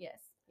Leo. Yes.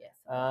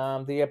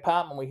 The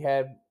apartment we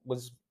had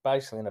was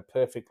basically in a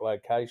perfect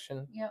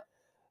location. Yep.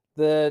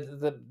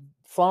 The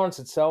Florence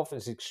itself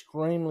is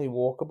extremely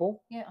walkable.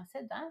 Yeah, I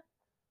said that.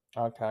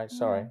 Okay,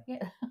 sorry.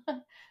 Yeah.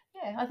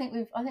 Yeah, I think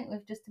we've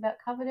just about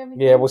covered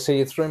everything. Yeah, well, see,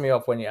 you threw me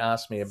off when you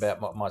asked me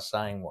about what my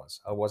saying was.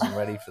 I wasn't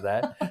ready for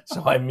that,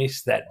 so I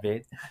missed that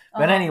bit.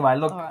 But anyway,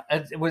 look, right.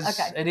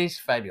 It is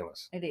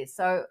fabulous. It is.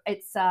 So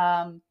it's.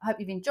 I hope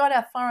you've enjoyed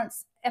our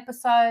Florence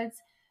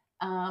episodes.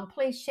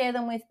 Please share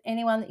them with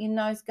anyone that you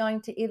know is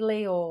going to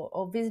Italy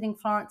or visiting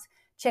Florence.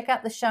 Check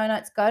out the show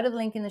notes. Go to the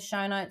link in the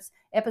show notes,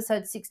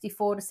 episode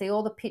 64, to see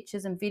all the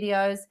pictures and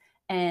videos,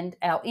 and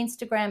our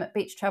Instagram at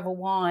Beach Travel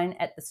Wine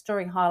at the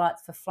story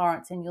highlights for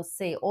Florence, and you'll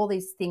see all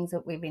these things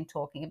that we've been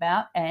talking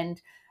about.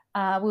 And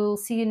we'll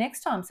see you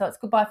next time. So it's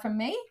goodbye from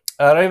me.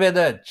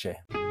 Arrivederci.